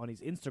of her on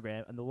his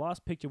Instagram, and the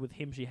last picture with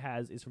him she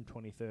has is from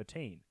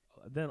 2013.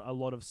 Then a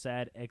lot of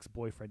sad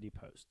ex-boyfriendy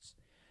posts.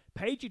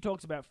 Paige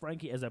talks about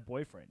Frankie as her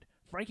boyfriend.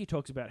 Frankie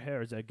talks about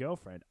her as her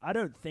girlfriend. I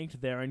don't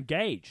think they're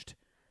engaged.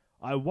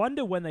 I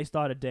wonder when they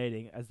started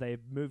dating, as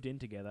they've moved in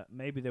together.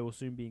 Maybe they will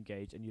soon be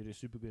engaged, and you're just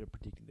super good at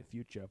predicting the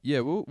future.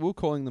 Yeah, we're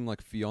calling them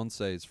like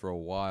fiancés for a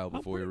while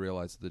before we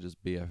realize they're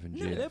just BF and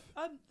GF. No,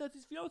 that's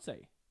his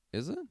fiancé.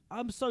 Is it?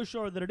 I'm so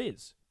sure that it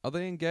is. Are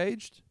they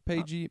engaged,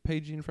 Paige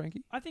and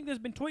Frankie? I think there's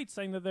been tweets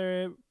saying that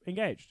they're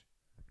engaged.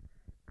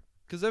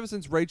 Because ever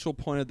since Rachel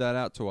pointed that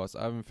out to us,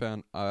 I haven't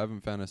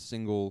found a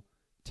single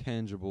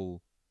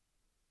tangible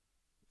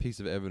piece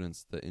of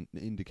evidence that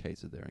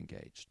indicates that they're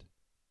engaged.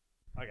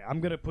 Okay,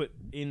 I'm gonna put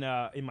in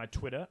my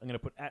Twitter. I'm gonna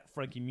put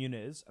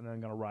 @FrankieMunez, and then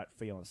I'm gonna write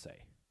fiancé.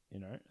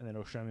 And then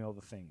it'll show me all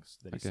the things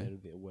that he said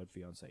with the word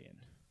fiancé in.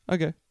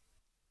 Okay.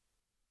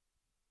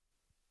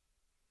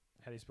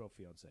 How do you spell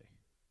fiancé?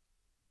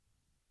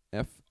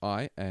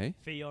 FIA.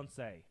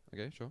 Fiancé.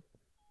 Okay, sure.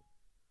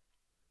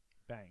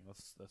 Bang.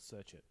 Let's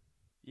search it.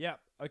 Yep.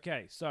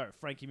 Okay. So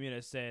Frankie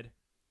Muniz said,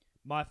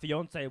 "My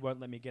fiancé won't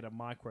let me get a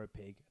micro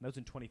pig." And that was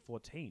in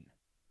 2014.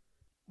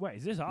 Wait,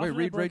 is this after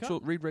they broke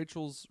up? Read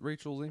Rachel's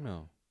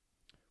email.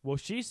 Well,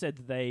 she said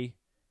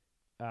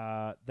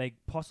that they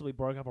possibly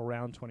broke up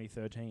around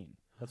 2013.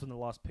 That's when the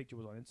last picture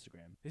was on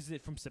Instagram. This is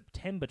it from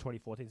September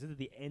 2014. This is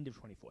the end of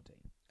 2014.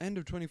 End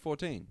of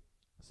 2014.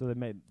 So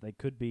they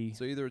could be.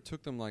 So either it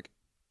took them like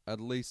at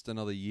least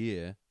another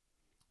year.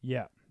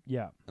 Yeah.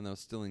 And they were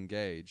still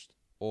engaged,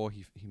 or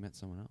he met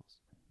someone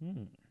else.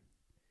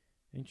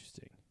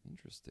 Interesting.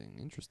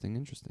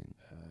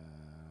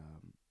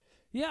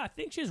 Yeah, I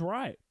think she's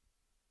right.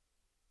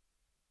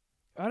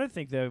 I don't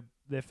think they're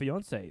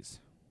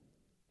fiancés.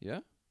 Yeah?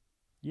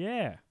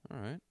 Yeah. All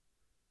right.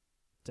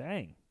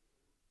 Dang.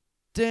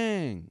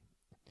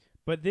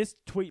 But this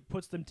tweet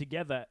puts them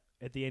together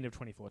at the end of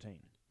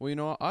 2014. Well, you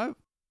know what? I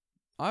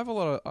have a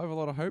lot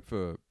of hope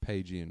for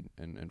Paige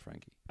and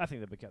Frankie. I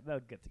think they'll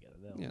get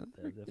together.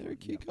 They're a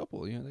cute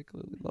couple. They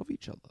clearly love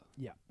each other.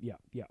 Yeah.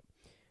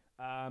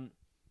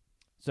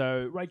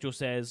 So Rachel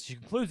says, she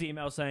concludes the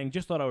email saying,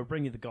 "Just thought I would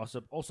bring you the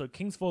gossip. Also,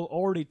 Kingsfall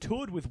already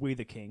toured with We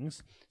the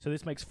Kings, so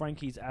this makes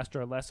Frankie's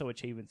Astro Lasso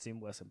achievement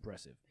seem less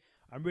impressive.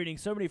 I'm reading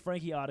so many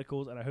Frankie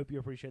articles, and I hope you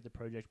appreciate the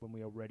project when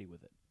we are ready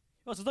with it."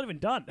 Oh, so it's not even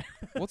done.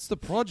 What's the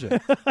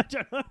project? I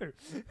don't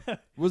know.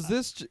 Was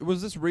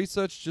this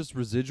research just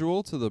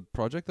residual to the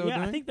project they were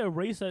doing? Yeah, I think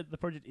the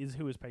project is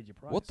Who is Paige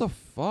Price. What the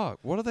fuck?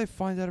 What do they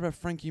find out about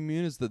Frankie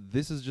Muniz that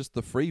this is just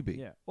the freebie?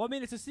 Yeah. Well, I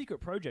mean, it's a secret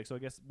project, so I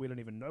guess we don't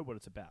even know what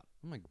it's about.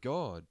 Oh my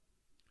god.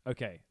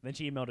 Okay. Then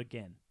she emailed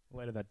again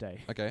later that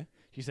day. Okay.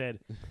 She said,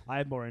 "I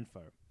have more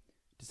info.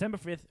 December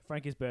 5th,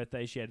 Frankie's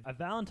birthday. She had a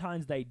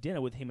Valentine's Day dinner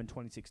with him in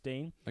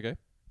 2016. Okay.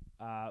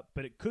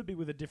 But it could be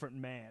with a different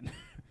man."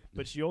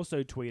 But she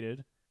also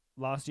tweeted,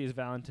 "Last year's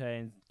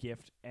Valentine's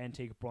gift,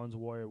 antique bronze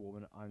warrior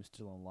woman, I'm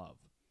still in love."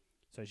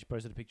 So she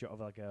posted a picture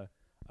of like a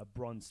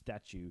bronze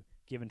statue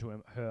given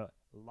to her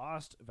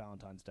last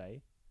Valentine's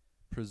Day.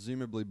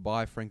 Presumably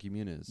by Frankie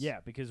Muniz. Yeah,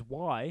 because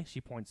why,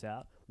 she points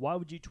out, why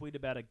would you tweet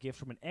about a gift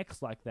from an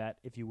ex like that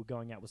if you were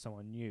going out with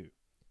someone new?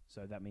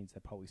 So that means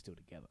they're probably still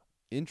together.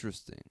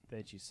 Interesting.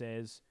 Then she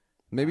says...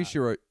 Maybe she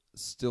wrote,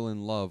 "Still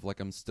in love," like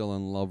I'm still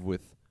in love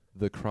with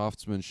the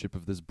craftsmanship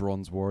of this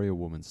bronze warrior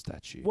woman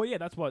statue. Well, yeah,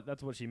 that's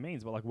what she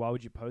means. But like, why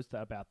would you post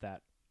that about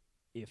that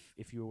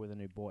if you were with a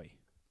new boy?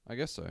 I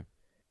guess so.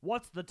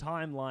 What's the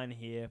timeline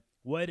here?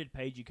 Where did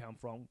Paige come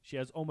from? She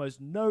has almost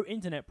no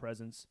internet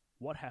presence.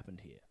 What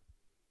happened here?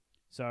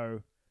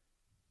 So,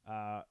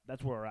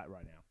 that's where we're at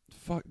right now.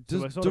 Fuck.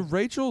 Do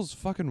Rachel's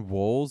fucking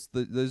walls?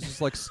 There's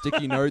just like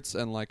sticky notes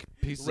and like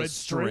pieces of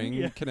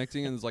string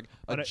connecting, and there's like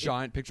a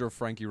giant picture of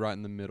Frankie right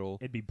in the middle.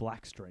 It'd be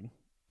black string.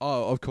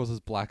 Oh, of course,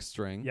 it's black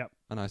string. Yep.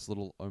 A nice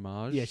little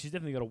homage. Yeah, she's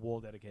definitely got a wall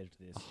dedicated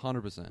to this.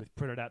 100%. With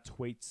printed out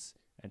tweets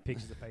and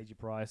pictures of Paige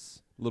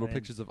Price. Little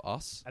pictures of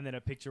us. And then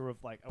a picture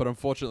of like... But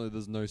unfortunately,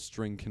 there's no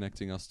string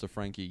connecting us to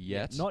Frankie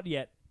yet. Not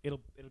yet. It'll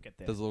get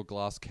there. There's a little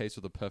glass case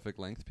with a perfect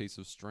length piece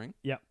of string.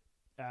 Yep.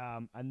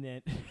 And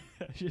then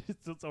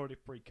it's already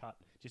pre-cut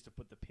just to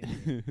put the pin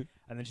in.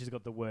 And then she's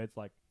got the words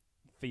like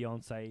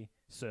fiance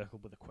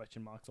circled with the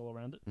question marks all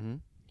around it.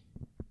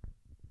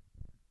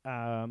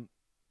 Mm-hmm.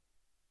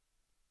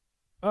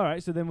 All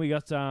right, so then we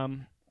got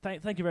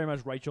thank you very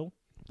much, Rachel.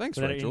 Thanks,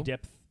 for that Rachel.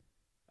 in-depth.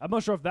 I'm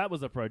not sure if that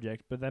was a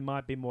project, but there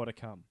might be more to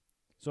come.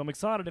 So I'm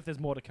excited if there's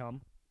more to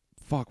come.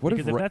 Fuck, what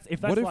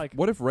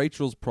if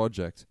Rachel's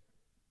project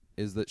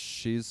is that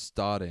she's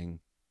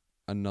starting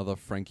another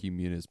Frankie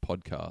Muniz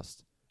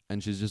podcast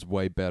and she's just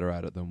way better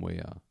at it than we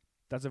are?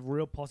 That's a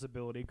real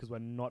possibility because we're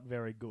not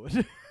very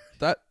good.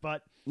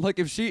 But like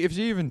if she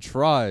even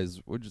tries,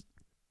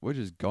 we're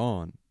just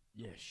gone.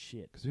 Yeah,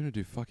 shit. Because we don't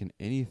do fucking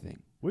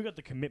anything. We got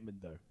the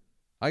commitment though.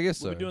 I guess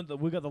so.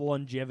 We got the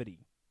longevity.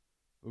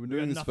 We've been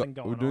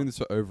doing this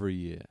for over a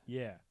year.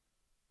 Yeah.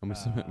 And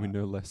we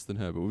know less than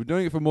her, but we've been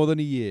doing it for more than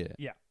a year.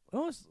 Yeah.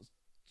 Oh, it's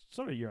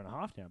sort of a year and a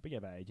half now, but yeah,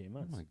 about 18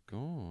 months. Oh my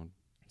god.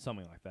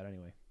 Something like that,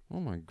 anyway. Oh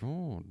my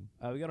god.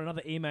 We got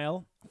another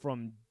email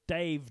from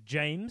Dave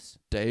James.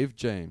 Dave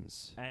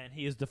James. And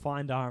he has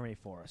defined irony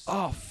for us.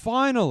 Oh,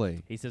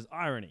 finally. He says,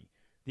 irony.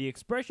 The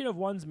expression of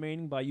one's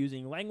meaning by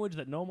using language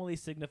that normally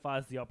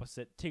signifies the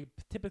opposite,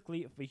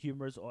 typically for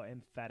humorous or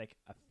emphatic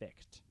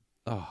effect.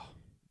 Oh.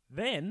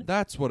 Then...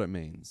 That's what it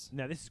means.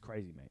 Now, this is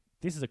crazy, mate.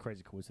 This is a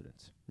crazy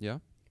coincidence. Yeah?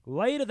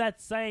 Later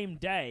that same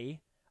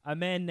day, a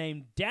man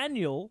named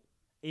Daniel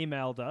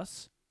emailed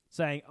us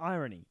saying,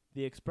 irony.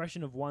 The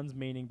expression of one's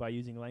meaning by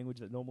using language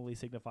that normally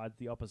signifies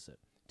the opposite,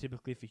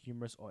 typically for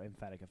humorous or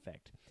emphatic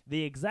effect.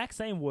 The exact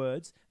same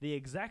words, the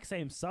exact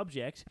same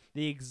subject,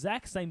 the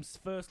exact same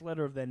first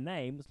letter of their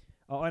names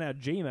on our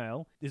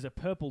Gmail. There's a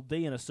purple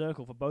D in a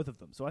circle for both of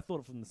them. So I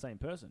thought it from the same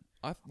person.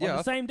 On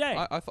the same day.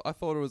 I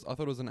thought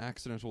it was an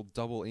accidental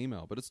double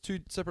email, but it's two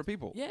separate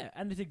people. Yeah,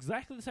 and it's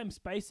exactly the same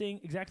spacing,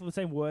 exactly the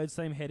same words,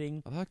 same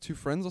heading. Are they like two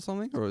friends or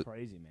something? It's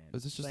crazy, man.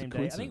 Is this just same a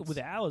coincidence? day. I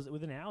think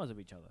within hours of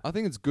each other. I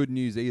think it's good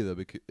news either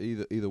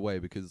way,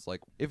 because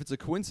like if it's a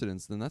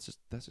coincidence, then that's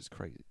just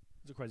crazy.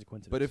 It's a crazy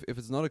coincidence. But if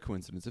it's not a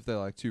coincidence, if they're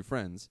like two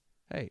friends,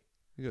 hey,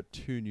 we got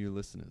 2 new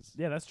listeners.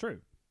 Yeah, that's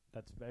true.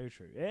 That's very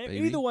true.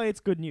 Baby. Either way, it's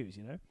good news,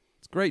 you know?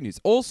 It's great news.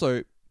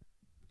 Also,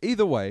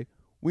 either way,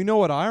 we know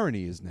what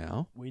irony is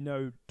now. We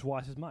know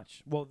twice as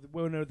much. Well,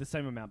 we'll know the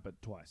same amount,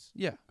 but twice.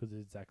 Yeah. Because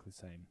it's exactly the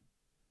same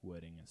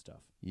wording and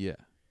stuff. Yeah.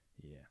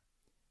 Yeah.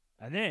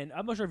 And then,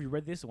 I'm not sure if you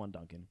read this one,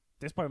 Duncan.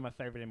 This is probably my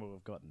favorite email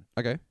we've gotten.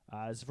 Okay.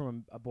 This is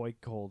from a boy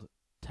called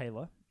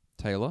Taylor.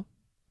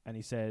 And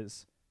he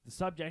says, the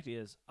subject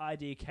is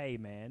IDK,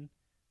 man.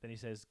 Then he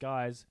says,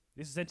 guys,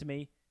 this is sent to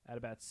me at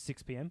about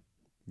 6 p.m.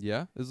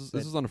 Yeah? This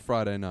is on a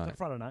Friday night. It's on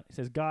Friday night. He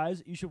says,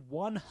 guys, you should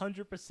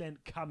 100%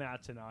 come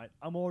out tonight.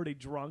 I'm already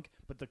drunk,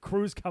 but the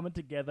crew's coming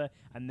together,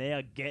 and they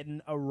are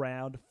getting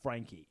around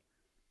Frankie.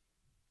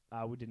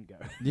 We didn't go.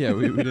 Yeah,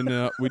 we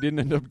didn't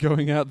end up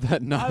going out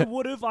that night. I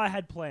would have. I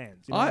had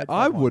plans. You know,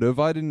 I would have.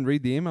 I didn't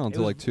read the email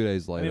until like 2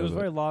 days later. It was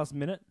very last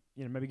minute.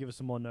 You know, maybe give us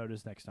some more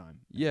notice next time.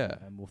 Yeah.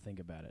 And we'll think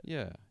about it.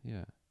 Yeah.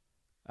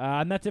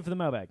 And that's it for the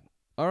mailbag.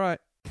 All right.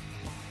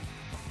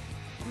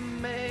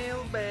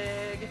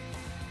 Mailbag.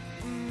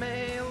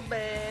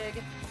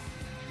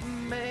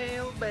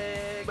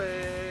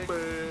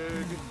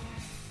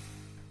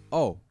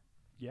 Oh.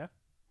 Yeah?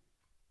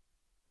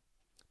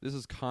 This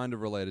is kind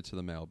of related to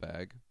the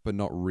mailbag, but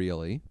not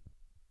really.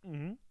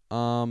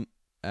 Mm-hmm.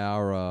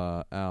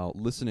 Our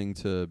listening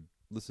to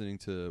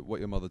What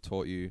Your Mother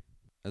Taught You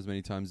as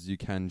Many Times as You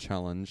Can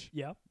challenge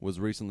was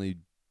recently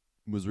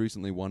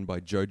won by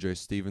Jojo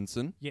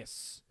Stevenson.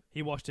 Yes.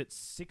 He watched it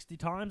 60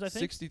 times, I think.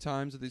 60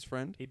 times with his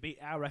friend. He beat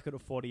our record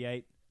of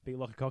 48, beat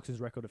Lockie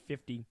Cox's record of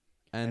 50,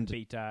 and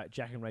beat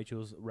Jack and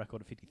Rachel's record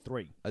of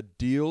 53. A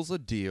deal's a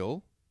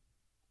deal.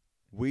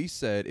 We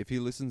said if he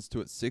listens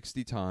to it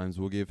 60 times,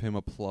 we'll give him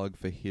a plug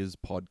for his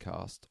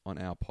podcast on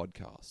our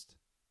podcast.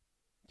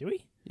 Did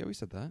we? Yeah, we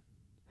said that.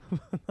 I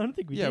don't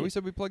think we did. Yeah, we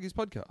said we'd plug his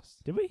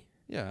podcast. Did we?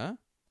 Yeah.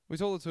 We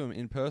told it to him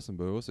in person,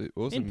 but we also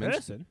in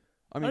person?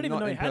 I don't even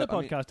know he had a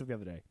podcast the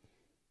other day.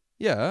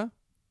 Yeah.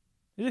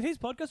 Is it his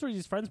podcast or is it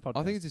his friend's podcast?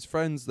 I think it's his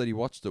friends that he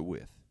watched it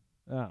with.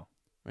 Oh.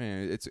 I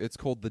mean, it's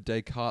called the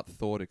Descartes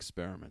Thought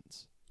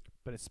Experiments.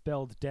 But it's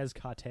spelled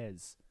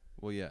Descartes.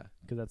 Well, yeah.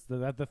 Because that's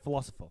the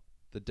philosopher.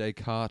 The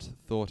Descartes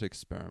Thought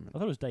Experiment. I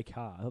thought it was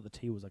Descartes. I thought the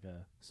T was like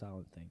a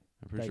silent thing.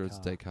 I'm pretty sure it's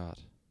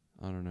Descartes.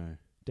 I don't know.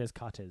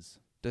 Descartes.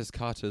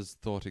 Descartes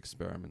Thought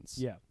Experiments.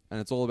 Yeah. And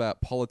it's all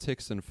about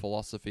politics and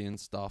philosophy and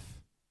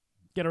stuff.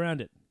 Get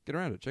around it.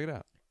 Check it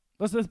out.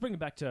 Let's bring it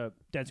back to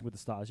Dancing with the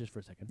Stars just for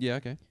a second. Yeah,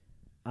 okay.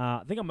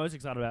 I think I'm most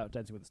excited about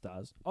Dancing with the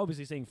Stars.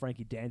 Obviously seeing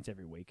Frankie dance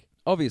every week.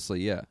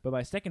 Obviously, yeah. But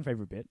my second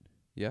favorite bit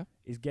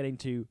is getting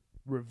to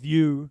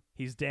review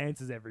his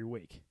dances every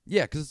week.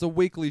 Yeah, because it's a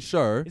weekly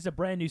show. It's a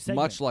brand new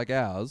segment. Much like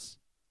ours.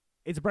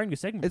 It's a brand new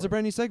segment. It's a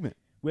brand new segment.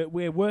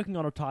 We're working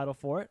on a title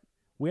for it.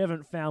 We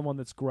haven't found one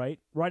that's great.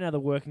 Right now the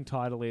working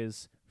title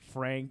is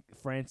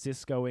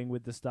Franciscoing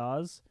with the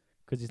Stars,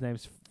 because his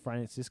name's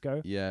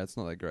Francisco. Yeah, it's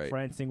not that great.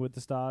 Francing with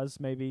the Stars,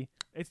 maybe.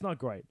 It's not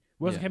great.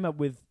 We also came up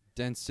with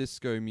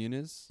Dancisco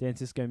Muniz.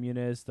 Dancisco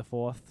Muniz the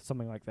fourth,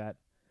 something like that.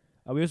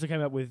 We also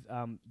came up with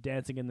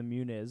Dancing in the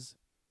Muniz,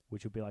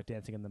 which would be like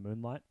Dancing in the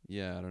Moonlight.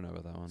 Yeah, I don't know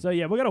about that one. So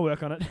yeah, we're gonna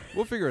work on it.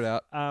 We'll figure it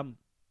out. But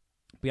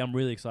yeah, I'm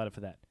really excited for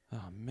that.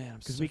 Oh man,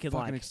 I'm so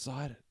fucking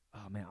excited.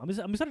 Oh man, I'm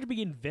excited to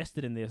be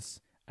invested in this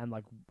and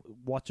like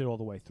watch it all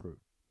the way through.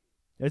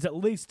 There's at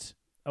least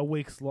a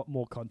week's lot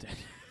more content.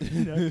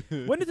 You know?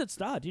 When does it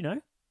start? Do you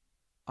know?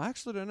 I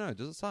actually don't know.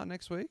 Does it start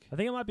next week? I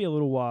think it might be a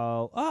little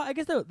while. Oh, I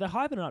guess they're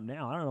hyping it up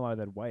now. I don't know why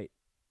they'd wait.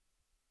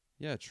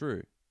 Yeah,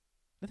 true.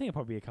 I think it'll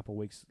probably be a couple of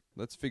weeks.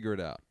 Let's figure it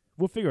out.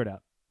 We'll figure it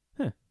out.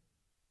 Huh.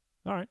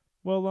 All right.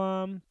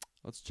 Well,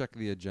 Let's check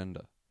the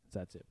agenda.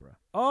 that's it, bro.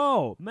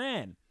 Oh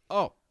man,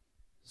 Oh,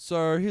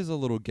 so here's a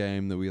little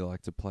game that we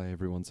like to play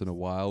every once in a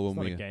while it's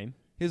when not a game.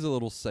 Here's a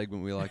little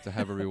segment we like to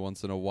have every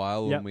once in a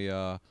while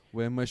Yep.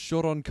 when we're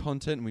short on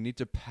content and we need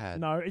to pad.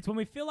 No, it's when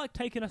we feel like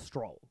taking a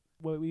stroll.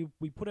 Where we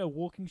put our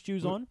walking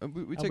shoes on.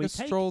 We take a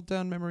stroll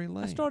down memory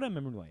lane. A stroll down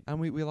memory lane. And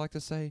we like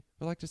to say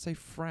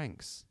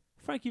Franks.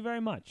 Thank you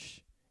very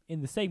much.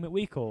 In the segment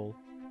we call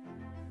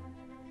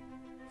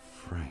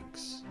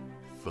Franks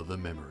for the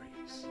memories.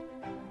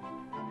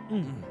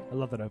 I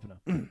love that opener.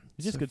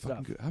 It's just So good fucking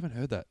stuff. good. I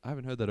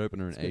haven't heard that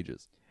opener in It's good.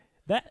 ages.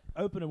 That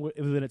opener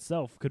within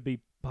itself could be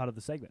part of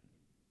the segment.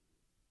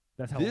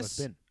 That's how long it's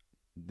This- been.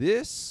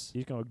 This?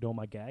 You just gonna ignore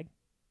my gag?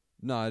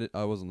 No,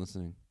 I wasn't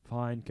listening.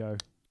 Fine, go.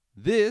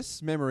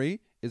 This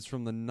memory is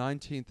from the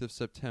 19th of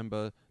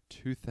September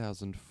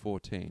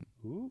 2014.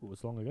 Ooh, it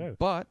was long ago.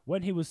 But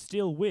When he was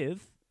still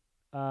with,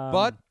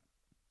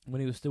 when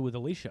he was still with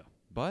Alicia.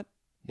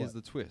 here's What?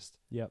 the twist.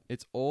 Yep.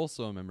 It's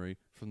also a memory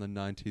from the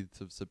 19th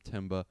of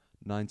September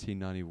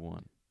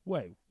 1991.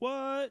 Wait,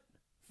 what?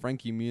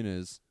 Frankie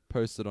Muniz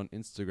posted on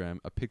Instagram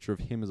a picture of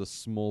him as a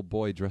small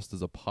boy dressed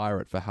as a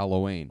pirate for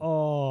Halloween.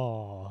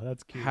 Oh,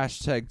 that's cute.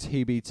 Hashtag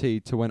TBT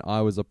to when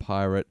I was a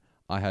pirate.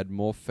 I had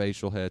more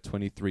facial hair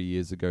 23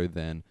 years ago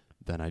than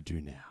I do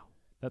now.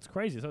 That's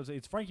crazy. So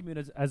it's Frankie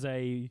Muniz as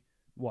a,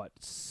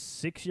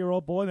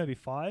 6-year-old boy, maybe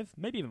 5,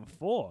 maybe even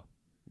 4.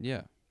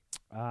 Yeah.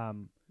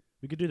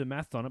 We could do the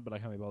math on it, but I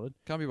can't be bothered.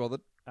 Can't be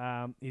bothered.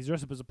 He's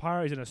dressed up as a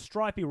pirate. He's in a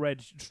stripy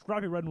red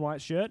and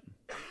white shirt.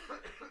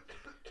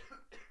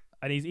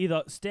 And he's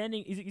either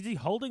standing. Is he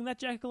holding that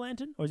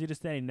jack-o'-lantern, or is he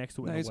just standing next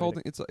to it? No, in a he's way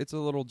holding. It's a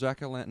little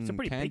jack-o'-lantern It's a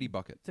pretty candy big-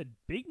 bucket. It's a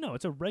big. No,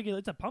 it's a regular.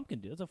 It's a pumpkin,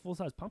 dude. It's a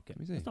full-size pumpkin.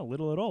 Let me see. It's not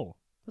little at all.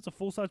 That's a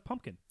full-size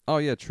pumpkin. Oh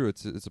yeah, true.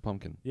 It's a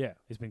pumpkin. Yeah,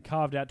 it's been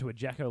carved out to a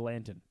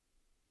jack-o'-lantern.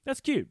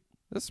 That's cute.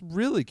 That's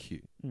really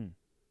cute. Mm.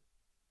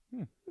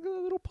 Look at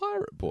that little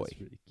pirate boy.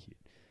 That's really cute.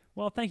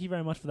 Well, thank you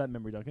very much for that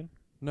memory, Duncan.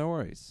 No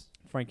worries.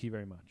 Thank you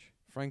very much.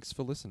 Franks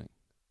for listening,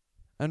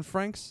 and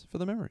Franks for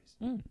the memories.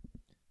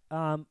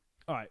 All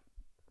right.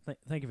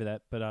 Thank you for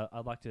that. But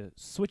I'd like to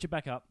switch it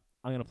back up.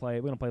 We're gonna play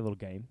a little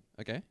game.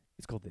 Okay.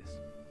 It's called this.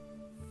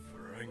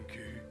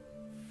 Frankie,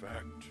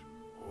 fact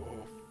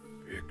or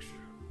fiction?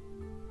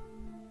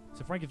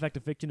 So Frankie Fact or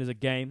Fiction is a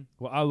game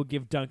where I will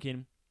give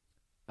Duncan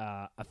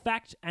a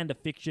fact and a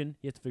fiction.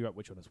 He has to figure out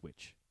which one is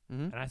which.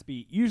 Mm-hmm. And it has to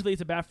be, usually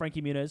it's about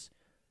Frankie Muniz.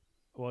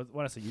 Well,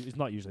 what I say, it's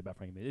not usually about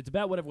Frankie Muniz. It's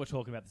about whatever we're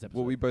talking about this episode.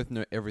 Well, we both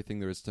know everything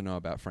there is to know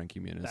about Frankie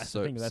Muniz. That's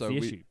the thing, that's the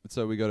issue.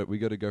 So we got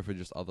to go for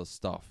just other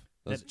stuff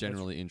that's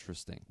generally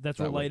interesting. That's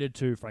that way. related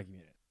to Frankie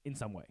Muniz in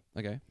some way.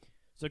 Okay.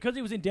 So because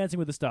he was in Dancing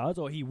with the Stars,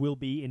 or he will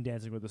be in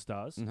Dancing with the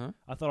Stars,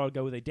 I thought I'd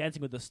go with a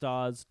Dancing with the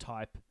Stars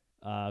type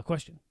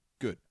question.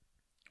 Good.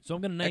 So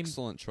I'm going to name...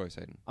 Excellent choice,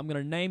 Hayden. I'm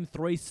going to name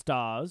 3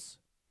 stars.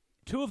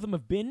 2 of them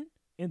have been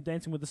in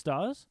Dancing with the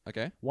Stars.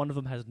 Okay. 1 of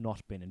them has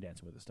not been in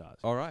Dancing with the Stars.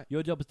 All right.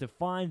 Your job is to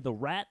find the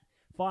rat,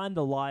 find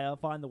the liar,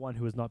 find the one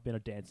who has not been a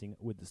Dancing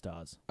with the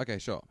Stars, Okay,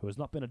 sure. who has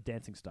not been a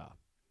dancing star.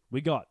 We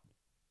got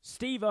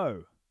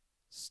Steve-O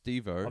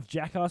Steve-O. of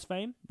Jackass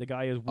fame, the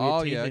guy who's weird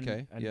Oh, teeth yeah, and,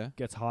 okay, and yeah.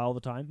 gets high all the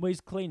time. Well,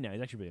 he's clean now.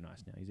 He's actually really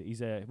nice now.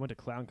 He went to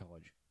clown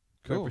college.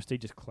 Very Cool.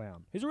 prestigious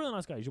clown. He's a really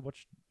nice guy. You should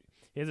watch.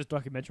 He has this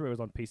documentary where he was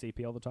on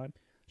PCP all the time.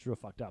 It's real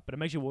fucked up, but it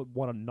makes you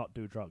want to not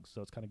do drugs,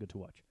 so it's kind of good to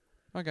watch.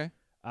 Okay.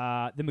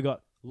 Then we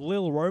got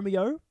Lil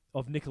Romeo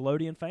of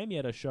Nickelodeon fame. He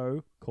had a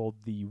show called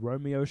The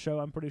Romeo Show,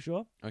 I'm pretty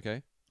sure.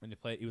 Okay. And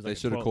he was They like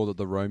should have called it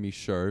the Romy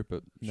Show,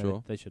 but No,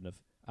 sure. they shouldn't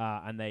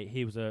have. And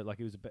he was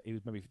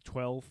maybe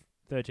 12,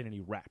 13, and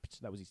he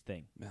rapped. That was his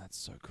thing. Man, that's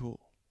so cool.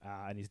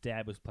 And his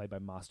dad was played by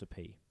Master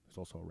P, who's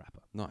also a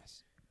rapper.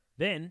 Nice.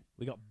 Then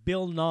we got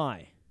Bill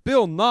Nye.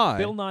 Bill Nye.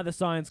 Bill Nye the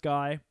Science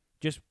Guy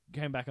just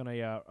came back on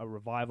a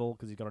revival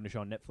because he's got a new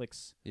show on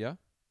Netflix. Yeah.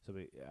 So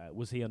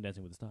was he on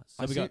Dancing with the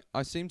Stars? So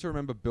I seem to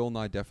remember Bill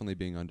Nye definitely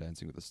being on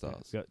Dancing with the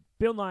Stars. we got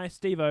Bill Nye,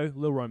 Steve-O,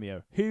 Lil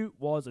Romeo. Who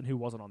was and who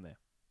wasn't on there?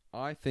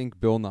 I think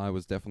Bill Nye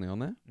was definitely on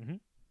there. Mm-hmm.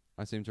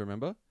 I seem to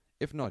remember.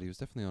 If not, he was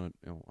definitely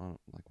on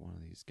like one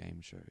of these game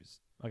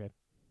shows. Okay.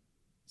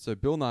 So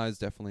Bill Nye is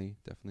definitely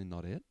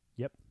not it.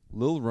 Yep.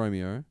 Lil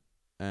Romeo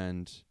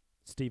and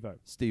Steve-O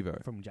Steve-O.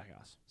 from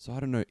Jackass. So I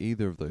don't know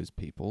either of those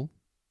people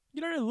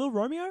You don't know Lil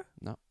Romeo?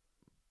 No.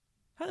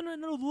 How do you not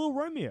know Lil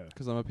Romeo?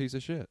 because I'm a piece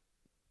of shit.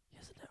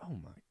 Yes, oh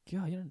my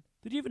god!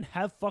 Did you even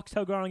have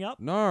Foxtel growing up?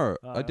 No,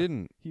 I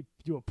didn't.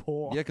 You were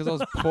poor. Yeah, because I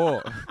was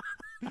poor.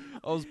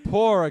 I was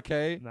poor,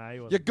 okay? Nah, you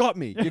You wasn't. got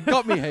me. You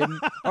got me, Hayden.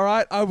 All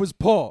right? I was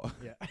poor.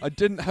 Yeah. I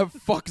didn't have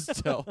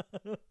Foxtel.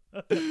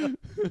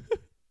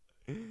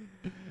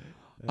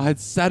 I had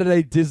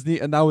Saturday Disney,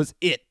 and that was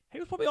it. He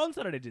was probably on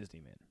Saturday Disney,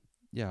 man.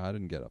 Yeah, I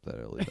didn't get up that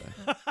early,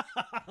 though.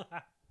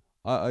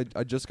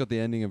 I just got the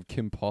ending of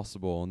Kim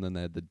Possible, and then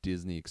they had the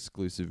Disney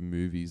exclusive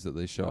movies that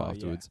they show Oh,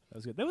 afterwards. Yeah, that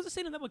was good. There was a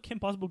scene in that where Kim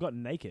Possible got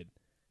naked.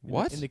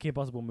 What? In the Kim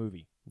Possible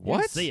movie. You What?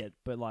 didn't see it,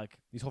 but like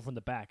you saw from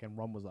the back, and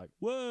Ron was like,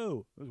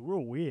 "Whoa!" It was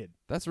real weird.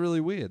 That's really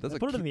weird. They That's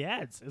put it in the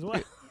ads as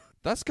well.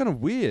 That's kind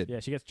of weird. Yeah,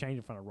 she gets changed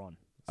in front of Ron.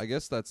 I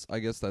guess that's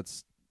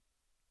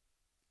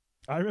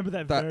I remember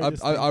that. That very I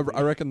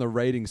distinctly. reckon the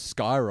rating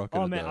skyrocketed.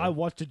 Oh man, there. I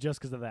watched it just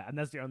because of that, and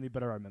that's the only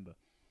bit I remember.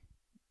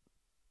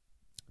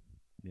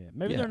 Yeah,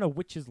 maybe Yeah. they're in a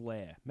witch's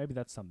lair. Maybe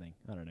that's something.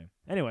 I don't know.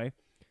 Anyway,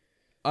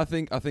 I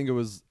think it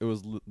was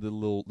this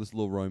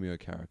little Romeo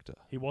character.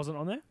 he wasn't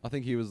on there. I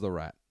think he was the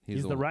rat.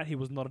 He's the one. rat. He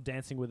was not a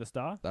Dancing with a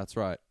Star. That's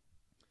right.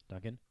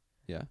 Duncan,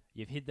 Yeah.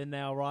 you've hit the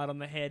nail right on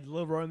the head.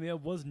 Little Romeo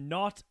was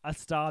not a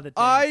star that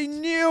I danced.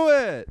 knew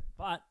it.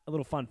 But a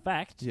little fun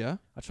fact. Yeah. I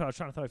was trying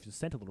to throw off your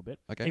scent a little bit.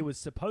 Okay. He was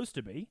supposed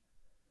to be,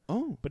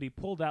 Oh. but he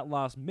pulled out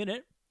last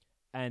minute,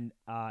 and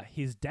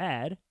his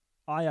dad,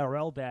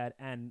 IRL dad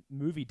and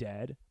movie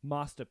dad,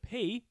 Master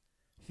P,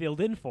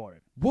 filled in for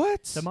him.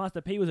 What? So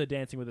Master P was a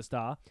Dancing with a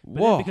Star, but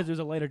Whoa. then because it was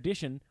a late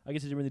edition, I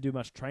guess he didn't really do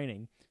much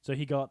training, so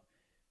he got,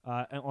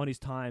 on his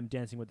time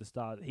Dancing with the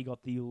Star, he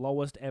got the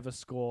lowest ever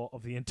score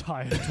of the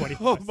entire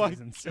 25 Oh my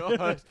seasons.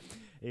 God.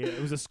 It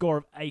was a score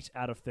of 8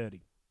 out of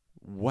 30,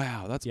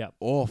 Wow, that's Yep.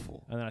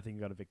 awful. and then I think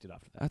he got evicted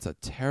after that. That's a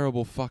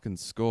terrible fucking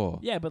score.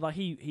 Yeah, but like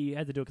he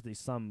had to do it because his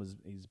son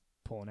he's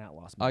pulling out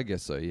last I month.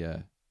 guess so.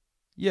 Yeah.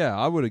 Yeah,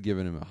 I would have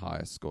given him a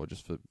higher score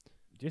just for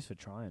Just for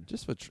trying.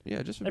 just for They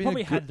being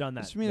probably a had good, done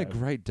that. just for being a though.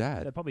 great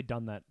dad. They've probably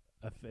done that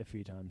a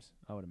few times,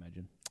 I would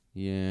imagine.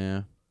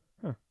 Yeah.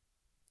 Huh.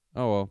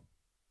 Oh well.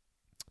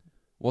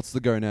 What's the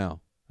go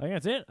now? I think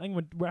that's it. I think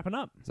we're wrapping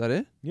up. Is that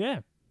it?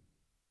 Yeah.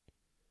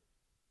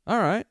 All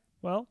right.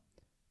 Well,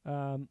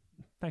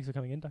 thanks for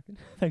coming in, Duncan.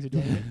 Thanks for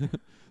joining me.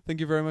 Thank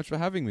you very much for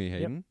having me,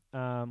 Hayden.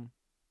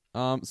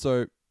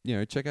 So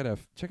check out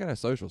our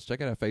socials.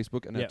 Check out our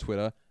Facebook and our Yep.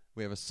 Twitter.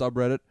 We have a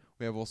subreddit.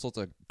 We have all sorts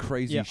of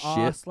crazy yeah,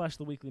 shit.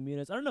 r/the Weekly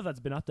Muniz. I don't know if that's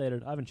been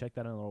updated. I haven't checked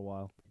that in a little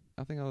while.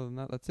 I think other than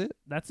that, that's it.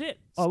 That's it.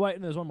 Oh wait,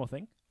 and there's one more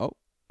thing. Oh.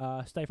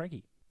 Stay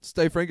Frankie.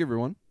 Stay frank,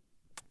 everyone.